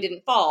the rain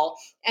didn't fall.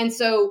 And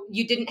so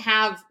you didn't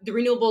have, the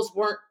renewables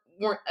weren't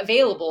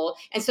available.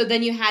 And so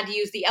then you had to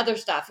use the other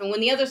stuff. And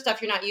when the other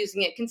stuff, you're not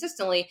using it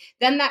consistently,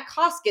 then that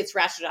cost gets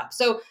ratcheted up.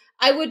 So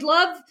I would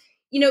love,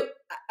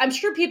 I'm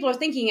sure people are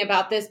thinking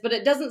about this, but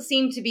it doesn't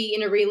seem to be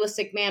in a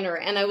realistic manner.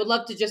 And I would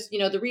love to just,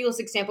 the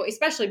realistic standpoint,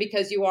 especially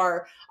because you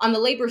are on the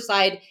labor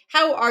side.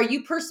 How are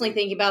you personally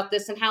thinking about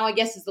this? And how, I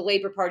guess, is the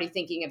Labor Party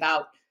thinking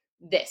about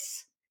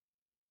this?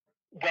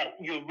 Well,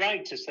 you're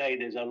right to say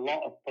there's a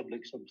lot of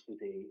public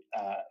subsidy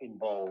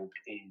involved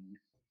in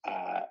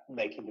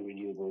making the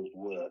renewables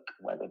work,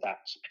 whether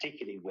that's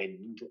particularly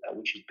wind,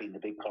 which has been the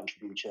big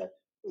contributor,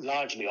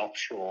 largely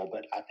offshore,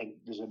 but I think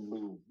there's a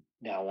move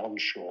now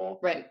onshore,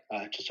 right?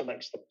 To some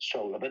extent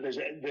solar. But there is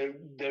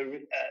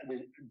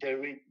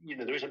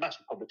a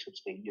massive public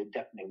subsidy. You're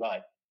definitely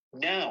right.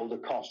 Now the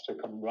costs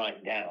have come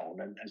right down,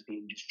 and as the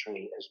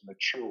industry has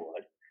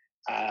matured,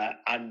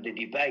 and the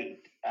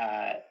debate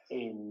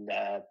in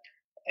the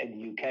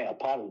UK, or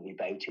part of the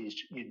debate, is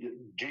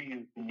do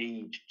you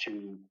need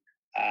to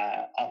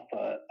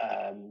offer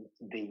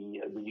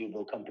the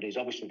renewable companies?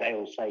 Obviously, they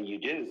all say you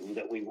do,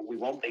 that we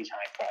want these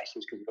high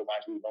prices because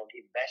otherwise we won't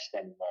invest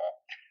anymore.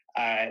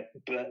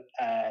 But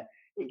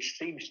it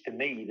seems to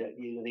me that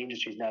the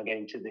industry is now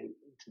getting to the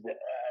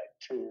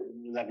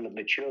level of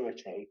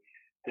maturity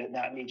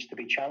that needs to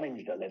be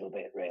challenged a little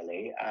bit,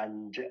 really.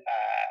 And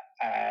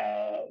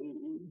as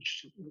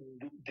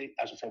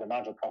I say, the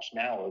marginal cost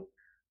now of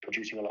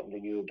producing a lot of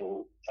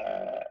renewable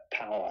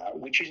power,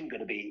 which isn't going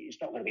to be, it's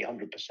not going to be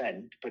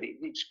 100%, but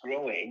it's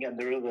growing, and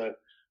there are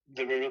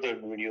other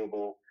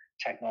renewable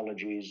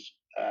technologies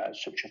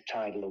such a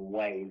tidal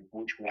wave,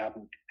 which we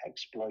haven't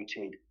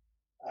exploited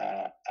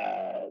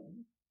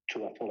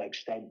to a full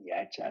extent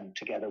yet. And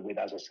together with,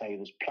 as I say,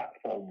 there's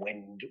platform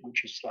wind,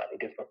 which is slightly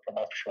different from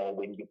offshore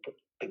wind. You put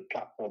big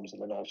platforms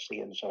in the North Sea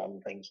and so on,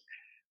 things,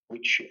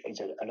 which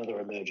is another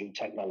emerging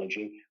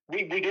technology.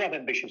 We do have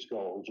ambitious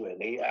goals,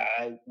 really.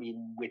 I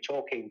mean, we're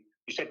talking,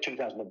 you said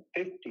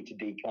 2050 to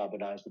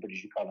decarbonise the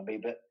British economy,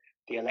 but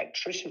the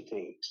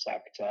electricity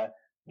sector,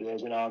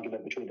 there's an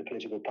argument between the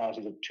political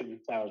parties of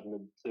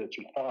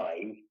 2035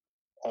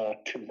 or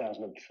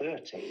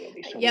 2030,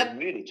 really. So we're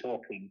really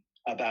talking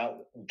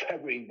about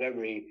very,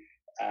 very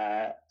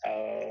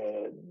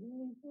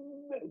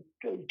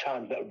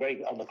times that are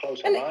very on the close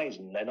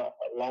horizon. They're not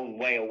a long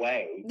way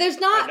away. There's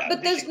not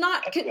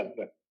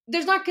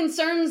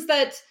concerns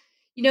that,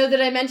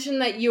 that I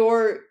mentioned that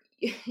your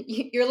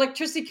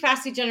electricity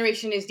capacity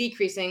generation is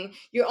decreasing.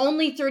 You're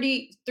only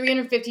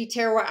 350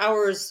 terawatt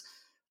hours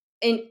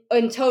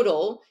in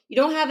total. You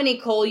don't have any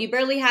coal. You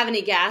barely have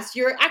any gas.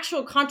 Your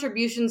actual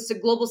contributions to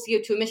global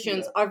CO2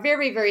 emissions are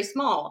very, very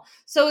small.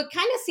 So it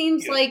kind of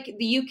seems like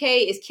the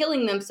UK is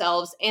killing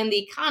themselves, and the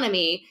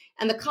economy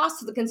and the cost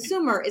to the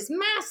consumer is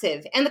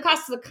massive, and the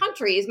cost to the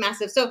country is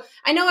massive. So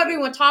I know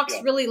everyone talks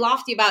really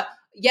lofty about,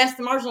 yes,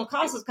 the marginal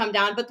cost has come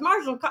down, but the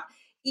marginal cost,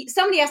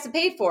 somebody has to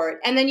pay for it.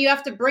 And then you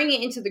have to bring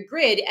it into the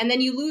grid, and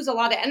then you lose a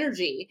lot of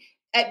energy,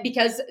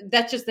 because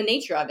that's just the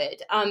nature of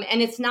it.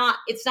 And it's not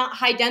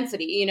high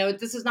density.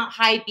 This is not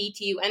high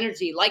BTU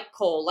energy like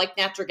coal, like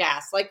natural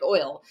gas, like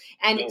oil.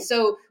 And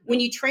so when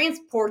you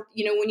transport,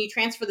 when you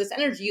transfer this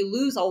energy, you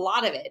lose a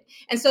lot of it.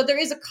 And so there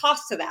is a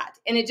cost to that.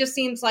 And it just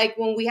seems like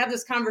when we have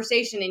this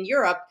conversation in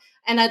Europe,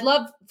 and I'd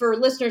love for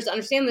listeners to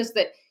understand this,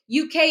 that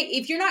UK,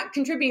 if you're not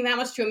contributing that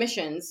much to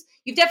emissions,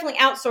 you've definitely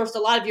outsourced a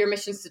lot of your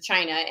emissions to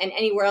China and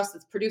anywhere else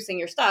that's producing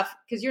your stuff,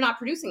 because you're not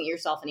producing it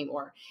yourself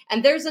anymore.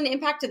 And there's an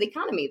impact to the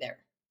economy there.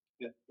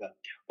 Yeah.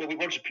 Well, we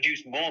want to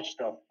produce more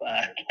stuff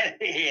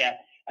here.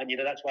 And,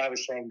 that's why I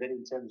was saying that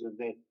in terms of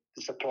the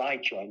supply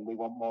chain, we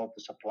want more of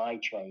the supply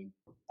chain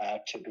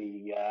to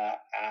be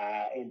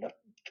in the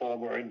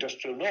former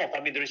industrial north.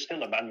 I mean, there is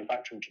still a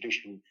manufacturing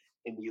tradition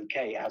in the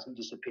UK. It hasn't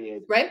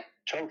disappeared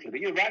totally. But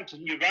you're right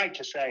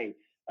to say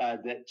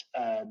that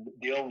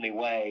the only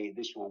way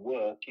this will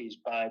work is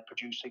by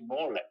producing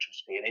more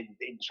electricity. And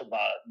in some of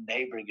our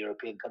neighbouring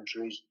European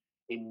countries,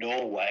 in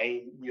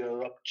Norway,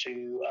 you're up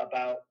to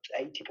about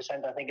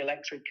 80%, I think,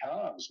 electric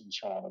cars and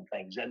so on and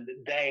things. And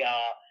they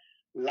are,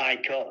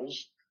 like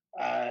us,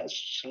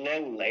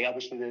 slowly,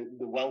 obviously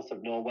the wealth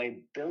of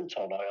Norway built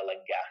on oil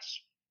and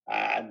gas.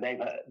 And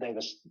they've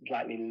a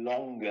slightly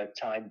longer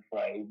time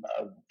frame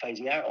of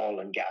phasing out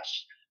oil and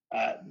gas.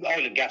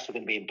 Oil and gas are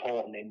going to be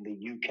important in the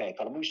UK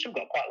economy. We've still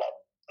got quite a lot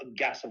of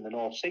gas in the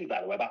North Sea,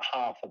 by the way. About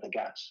half of the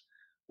gas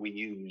we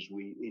use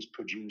is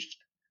produced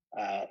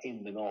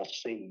in the North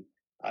Sea,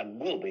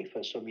 and will be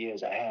for some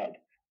years ahead.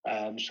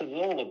 So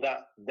there's all of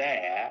that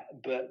there,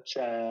 but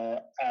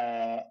now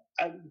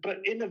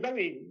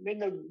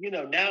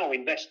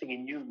investing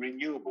in new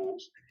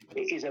renewables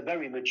is a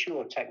very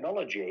mature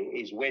technology,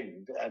 is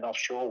wind and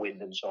offshore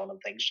wind and so on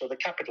and things. So the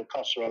capital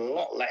costs are a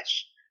lot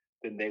less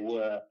than they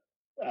were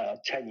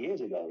 10 years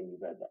ago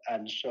even.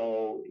 And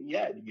so,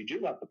 you do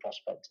have the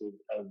prospect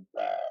of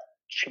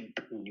cheap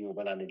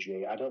renewable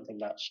energy. I don't think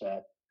that's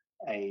a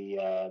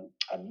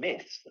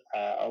myth.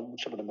 On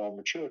some of the more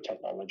mature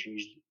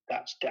technologies,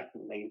 that's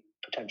definitely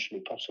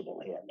potentially possible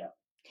here now.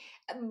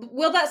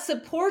 Will that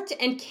support,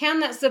 and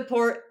can that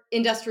support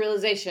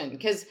industrialization?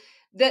 Because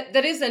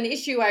that is an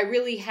issue I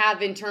really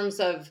have in terms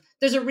of,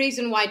 there's a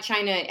reason why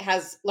China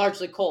has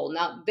largely coal.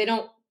 Now, they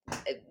don't,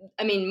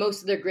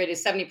 most of their grid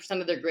is 70%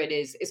 of their grid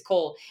is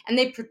coal, and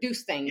they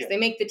produce things. They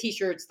make the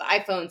t-shirts, the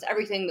iPhones,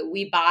 everything that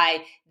we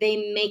buy,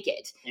 they make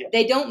it.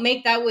 They don't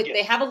make that with,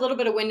 they have a little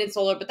bit of wind and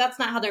solar, but that's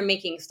not how they're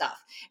making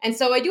stuff. And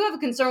so I do have a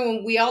concern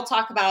when we all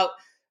talk about,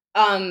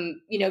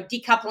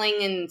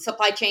 decoupling and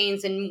supply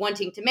chains and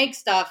wanting to make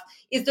stuff.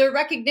 Is there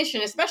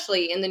recognition,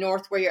 especially in the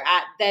North where you're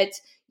at, that,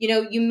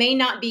 you may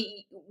not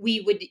be,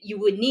 you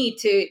would need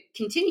to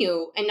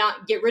continue and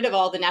not get rid of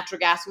all the natural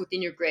gas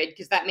within your grid,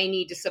 because that may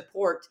need to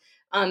support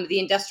the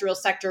industrial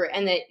sector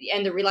and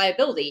the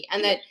reliability,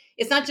 and that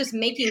it's not just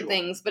making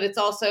things, but it's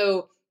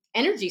also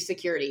energy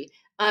security.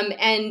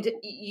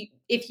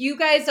 If you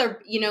guys are,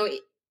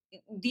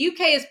 the UK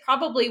has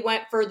probably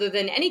went further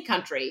than any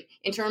country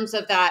in terms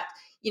of that,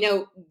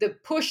 the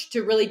push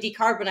to really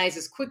decarbonize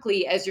as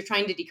quickly as you're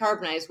trying to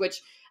decarbonize,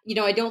 which,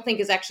 I don't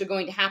think is actually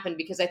going to happen,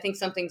 because I think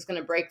something's going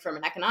to break from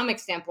an economic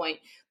standpoint.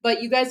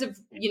 But you guys have,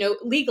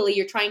 legally,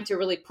 you're trying to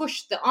really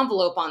push the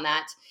envelope on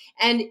that.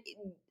 And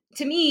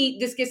to me,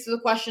 this gets to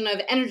the question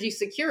of energy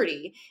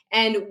security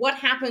and what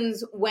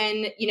happens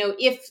when,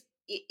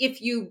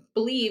 if you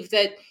believe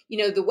that,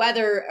 the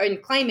weather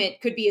and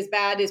climate could be as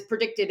bad as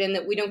predicted, and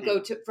that we don't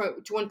go to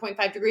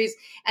 1.5 degrees,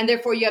 and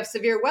therefore you have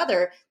severe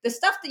weather, the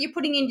stuff that you're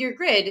putting into your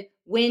grid,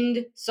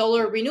 wind,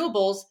 solar,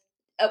 renewables,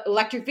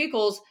 electric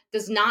vehicles,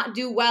 does not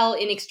do well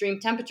in extreme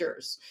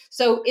temperatures.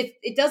 So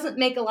it doesn't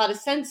make a lot of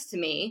sense to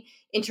me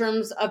in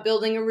terms of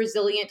building a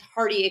resilient,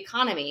 hardy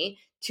economy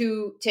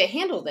to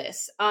handle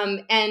this.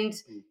 And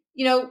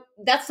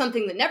that's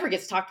something that never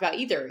gets talked about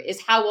either,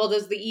 is how well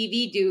does the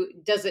EV do?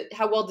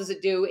 How well does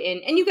it do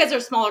and you guys are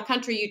a smaller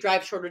country, you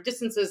drive shorter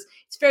distances.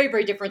 It's very,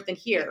 very different than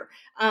here.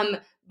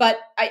 But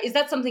is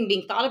that something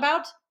being thought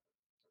about?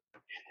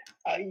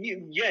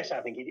 Yes,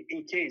 I think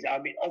it is. I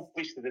mean,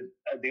 obviously,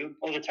 the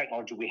other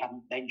technology we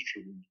haven't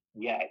mentioned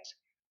yet,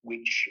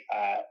 which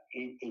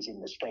is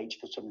in the States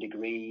to some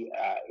degree,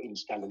 in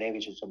Scandinavia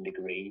to some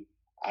degree,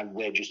 and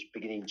we're just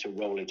beginning to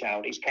roll it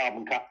out, is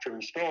carbon capture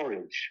and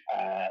storage,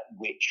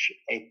 which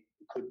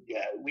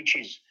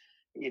is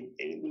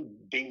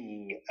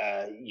being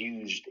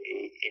used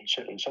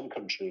certainly in some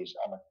countries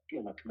on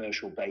a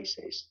commercial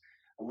basis.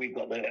 And we've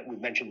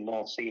mentioned the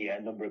North Sea a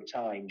number of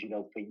times.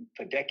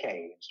 For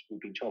decades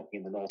we've been talking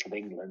in the north of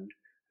England,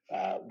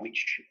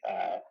 which,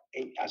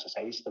 as I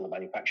say, is still a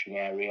manufacturing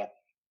area,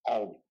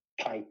 of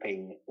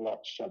piping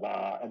lots of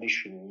our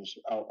emissions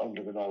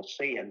under the North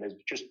Sea, and there's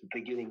just the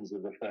beginnings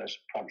of the first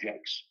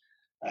projects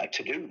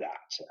to do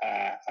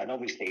that. And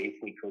obviously, if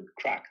we could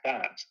crack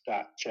that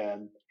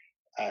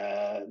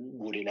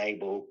would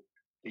enable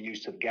the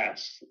use of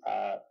gas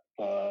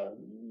for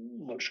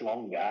much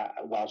longer,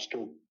 while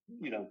still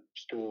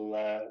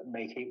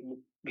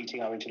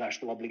meeting our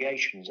international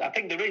obligations. I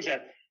think there is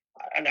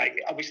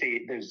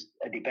obviously there's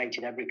a debate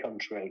in every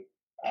country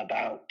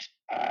about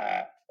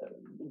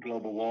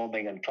global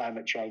warming and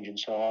climate change and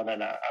so on,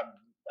 and I'm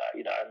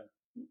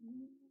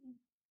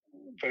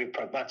very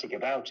pragmatic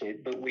about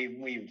it. But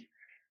we've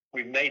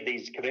made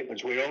these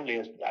commitments. We're only,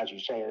 as you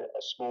say,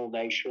 a small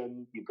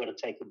nation. You've got to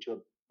take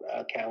into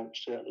account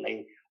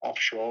certainly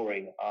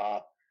offshoring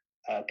our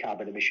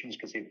carbon emissions,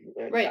 because if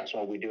that's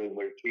all we're doing,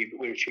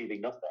 we're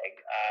achieving nothing.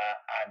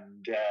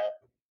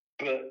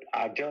 But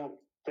I don't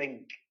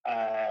think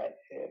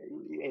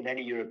in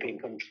any European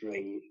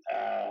country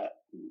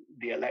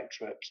the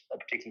electorate,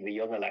 particularly the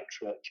young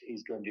electorate,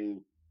 is going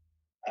to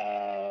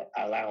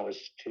allow us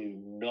to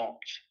not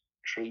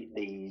treat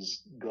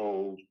these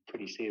goals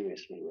pretty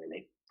seriously,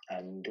 really.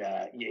 And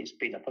it's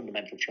been a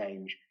fundamental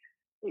change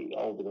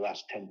over the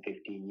last 10,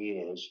 15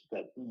 years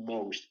that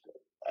most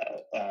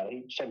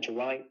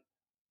centre-right,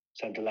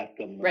 centre-left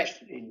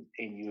governments in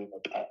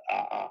Europe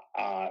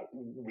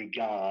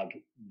regard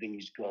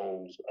these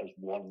goals as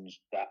ones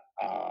that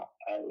are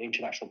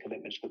international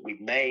commitments that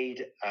we've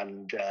made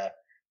and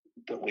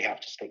that we have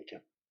to stick to.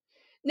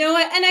 No,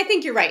 and I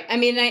think you're right. I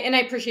mean, I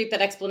appreciate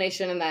that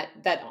explanation and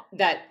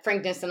that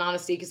frankness and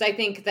honesty, because I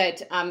think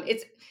that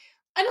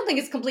I don't think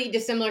it's completely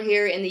dissimilar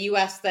here in the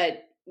U.S.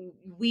 that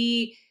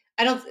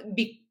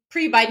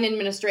pre-Biden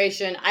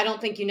administration, I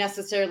don't think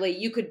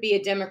you could be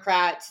a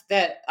Democrat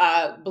that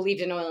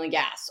believed in oil and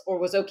gas or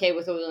was okay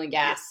with oil and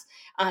gas.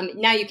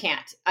 Now you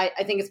can't.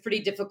 I think it's pretty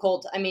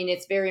difficult. I mean,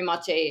 it's very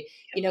much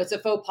it's a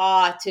faux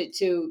pas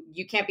to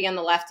you can't be on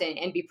the left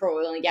and be pro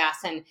oil and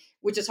gas, and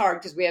which is hard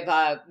because we're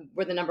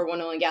the number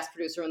one oil and gas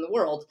producer in the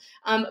world.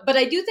 But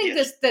I do think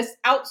this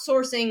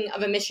outsourcing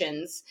of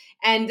emissions,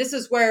 and this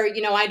is where,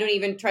 I don't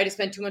even try to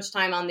spend too much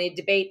time on the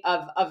debate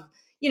of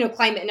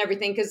climate and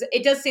everything, because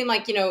it does seem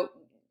like,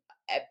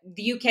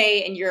 the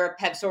UK and Europe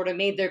have sort of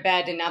made their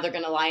bed and now they're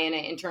going to lie in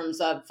it in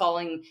terms of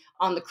falling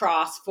on the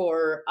cross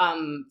for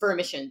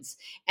emissions,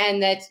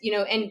 and that,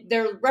 and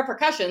there are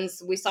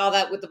repercussions. We saw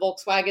that with the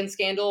Volkswagen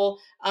scandal.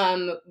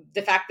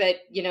 The fact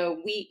that,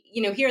 we,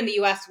 here in the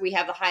US, we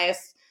have the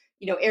highest,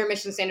 air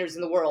emission standards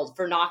in the world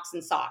for NOx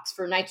and SOx,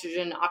 for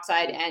nitrogen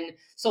oxide and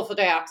sulfur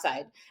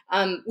dioxide,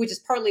 which is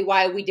partly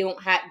why we didn't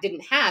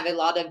have a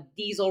lot of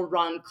diesel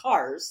run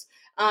cars.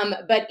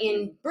 But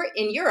in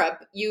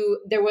Europe,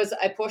 there was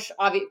a push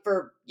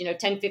for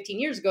 10, 15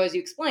 years ago, as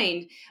you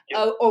explained,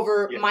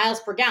 over miles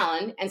per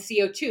gallon and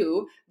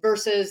CO2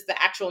 versus the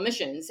actual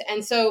emissions.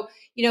 And so,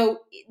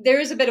 there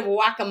is a bit of a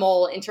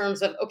whack-a-mole in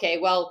terms of, okay,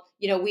 well,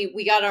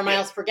 we got our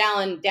miles per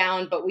gallon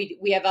down, but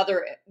we have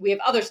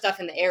other stuff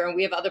in the air and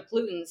we have other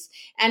pollutants.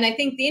 And I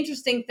think the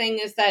interesting thing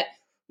is that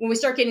when we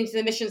start getting to the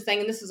emissions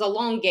thing, and this is a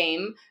long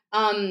game,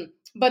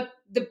 but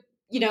the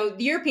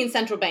European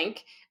Central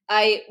Bank,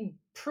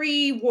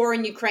 pre-war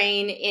in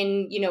Ukraine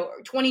in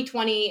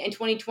 2020 and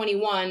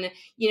 2021,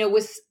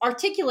 was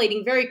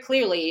articulating very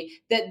clearly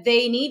that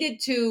they needed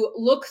to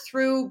look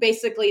through,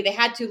 basically they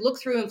had to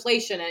look through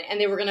inflation, and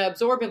they were going to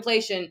absorb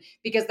inflation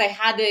because they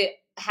had to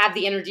have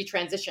the energy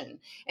transition.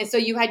 And so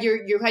you had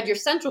your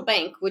central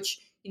bank, which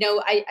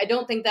I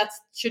don't think that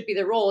should be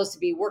their role, is to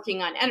be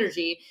working on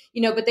energy,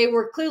 but they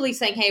were clearly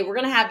saying, hey, we're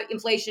going to have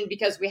inflation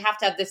because we have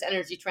to have this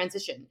energy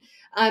transition.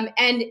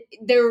 And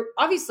there are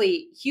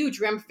obviously huge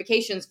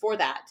ramifications for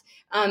that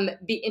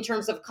in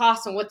terms of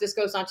costs and what this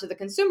goes on to the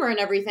consumer and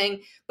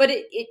everything. But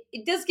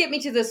it does get me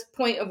to this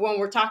point of when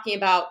we're talking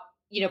about,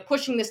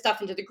 pushing this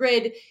stuff into the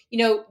grid,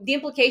 the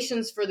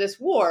implications for this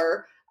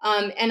war.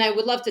 And I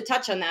would love to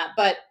touch on that,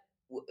 but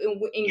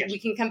we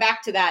can come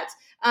back to that.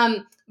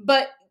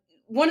 But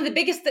one of the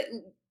biggest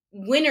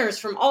winners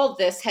from all of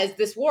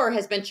this war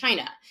has been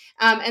China.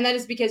 And that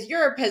is because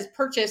Europe has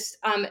purchased,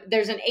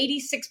 there's an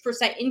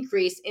 86%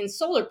 increase in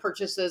solar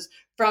purchases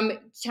from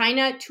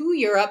China to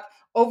Europe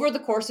over the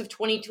course of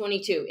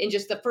 2022, in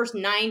just the first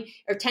 9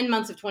 or 10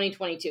 months of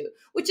 2022,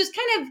 which is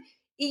kind of,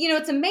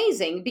 it's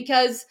amazing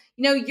because,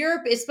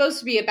 Europe is supposed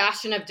to be a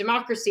bastion of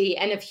democracy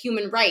and of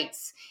human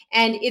rights.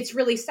 And it's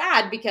really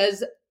sad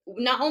because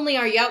not only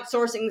are you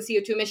outsourcing the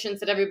CO2 emissions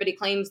that everybody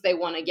claims they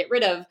want to get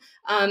rid of,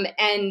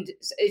 and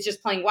it's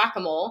just playing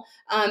whack-a-mole,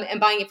 and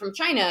buying it from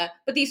China,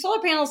 but these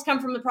solar panels come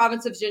from the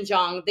province of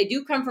Xinjiang. They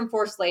do come from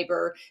forced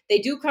labor. They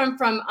do come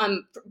from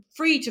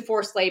free to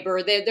forced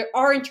labor. There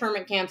are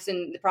internment camps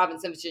in the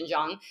province of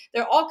Xinjiang.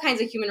 There are all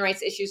kinds of human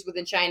rights issues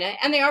within China,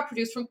 and they are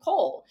produced from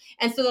coal.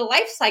 And so the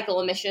life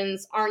cycle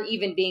emissions aren't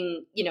even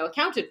being,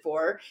 accounted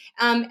for.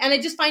 And I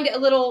just find it a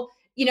little,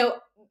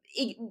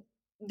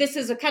 this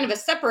is a kind of a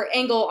separate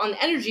angle on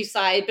the energy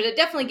side, but it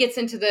definitely gets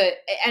into the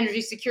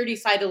energy security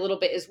side a little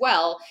bit as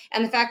well.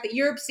 And the fact that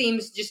Europe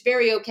seems just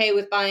very okay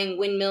with buying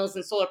windmills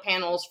and solar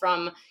panels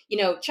from,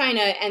 China,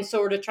 and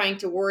sort of trying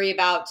to worry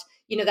about,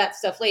 that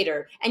stuff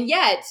later. And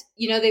yet,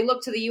 they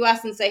look to the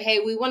US and say, hey,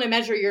 we want to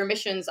measure your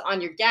emissions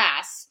on your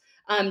gas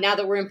now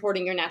that we're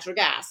importing your natural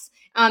gas.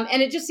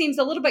 And it just seems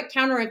a little bit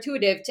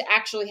counterintuitive to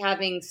actually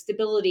having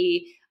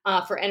stability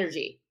for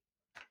energy.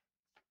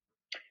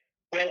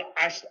 Well,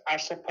 I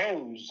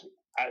suppose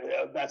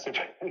that's a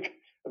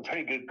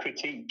very good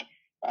critique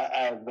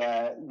of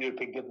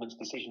European government's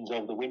decisions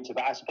over the winter.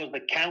 But I suppose the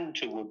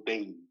counter would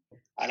be,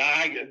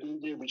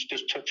 which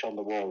does touch on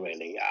the war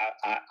really.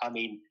 I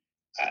mean,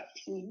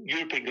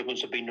 European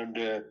governments have been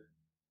under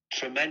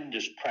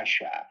tremendous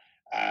pressure.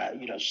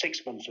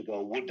 6 months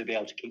ago, would they be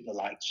able to keep the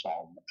lights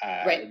on?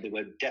 Right. They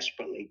were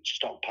desperately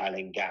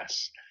stockpiling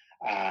gas.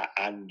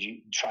 And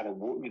trying to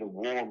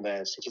warn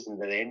the citizens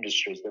of the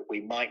industries that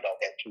we might not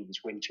get through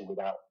this winter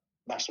without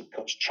massive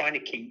cuts. Trying to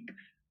keep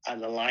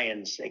an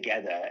alliance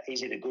together.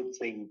 Is it a good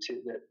thing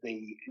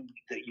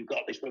that you've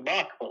got this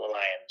remarkable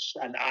alliance?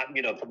 And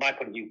from my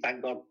point of view,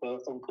 thank God for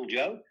Uncle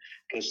Joe,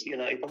 because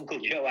if Uncle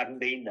Joe hadn't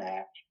been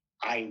there,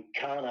 I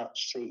cannot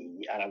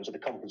see. And I was at a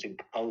conference in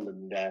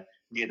Poland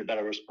near the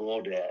Belarus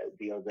border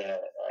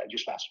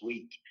just last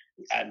week,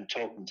 and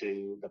talking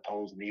to the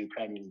Poles and the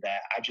Ukrainians there.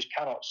 I just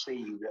cannot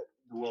see that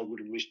the world would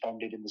have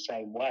responded in the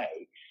same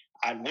way.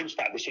 And once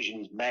that decision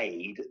is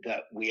made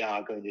that we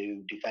are going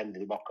to defend the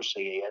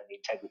democracy and the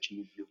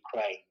integrity of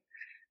Ukraine,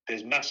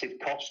 there's massive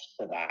costs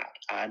for that,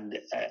 and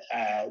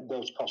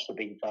those costs are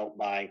being felt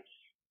by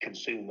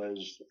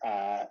consumers.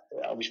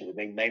 Obviously, they're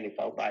being mainly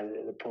felt by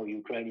the poor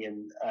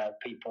Ukrainian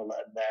people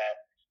and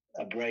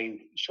their brave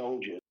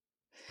soldiers.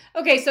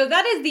 Okay, so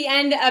that is the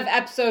end of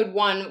episode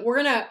 1.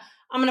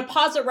 I'm gonna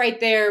pause it right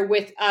there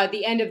with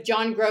the end of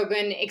John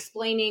Grogan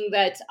explaining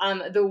that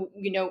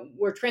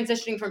we're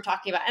transitioning from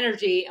talking about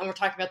energy and we're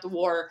talking about the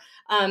war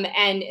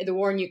and the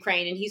war in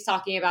Ukraine, and he's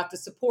talking about the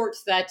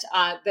supports that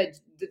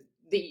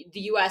the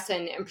U.S.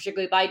 and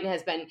particularly Biden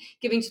has been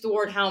giving to the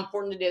war, and how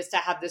important it is to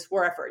have this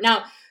war effort.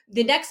 Now,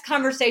 the next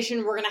conversation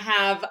we're going to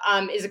have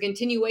is a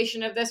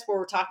continuation of this, where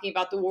we're talking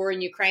about the war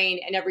in Ukraine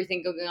and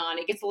everything going on.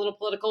 It gets a little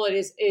political. It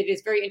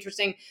is very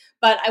interesting,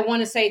 but I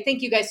want to say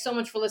thank you guys so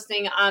much for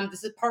listening.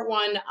 This is part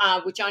 1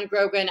 with John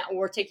Grogan.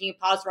 We're taking a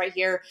pause right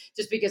here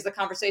just because the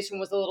conversation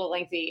was a little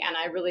lengthy, and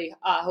I really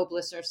hope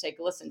listeners take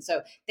a listen.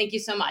 So thank you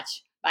so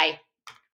much. Bye.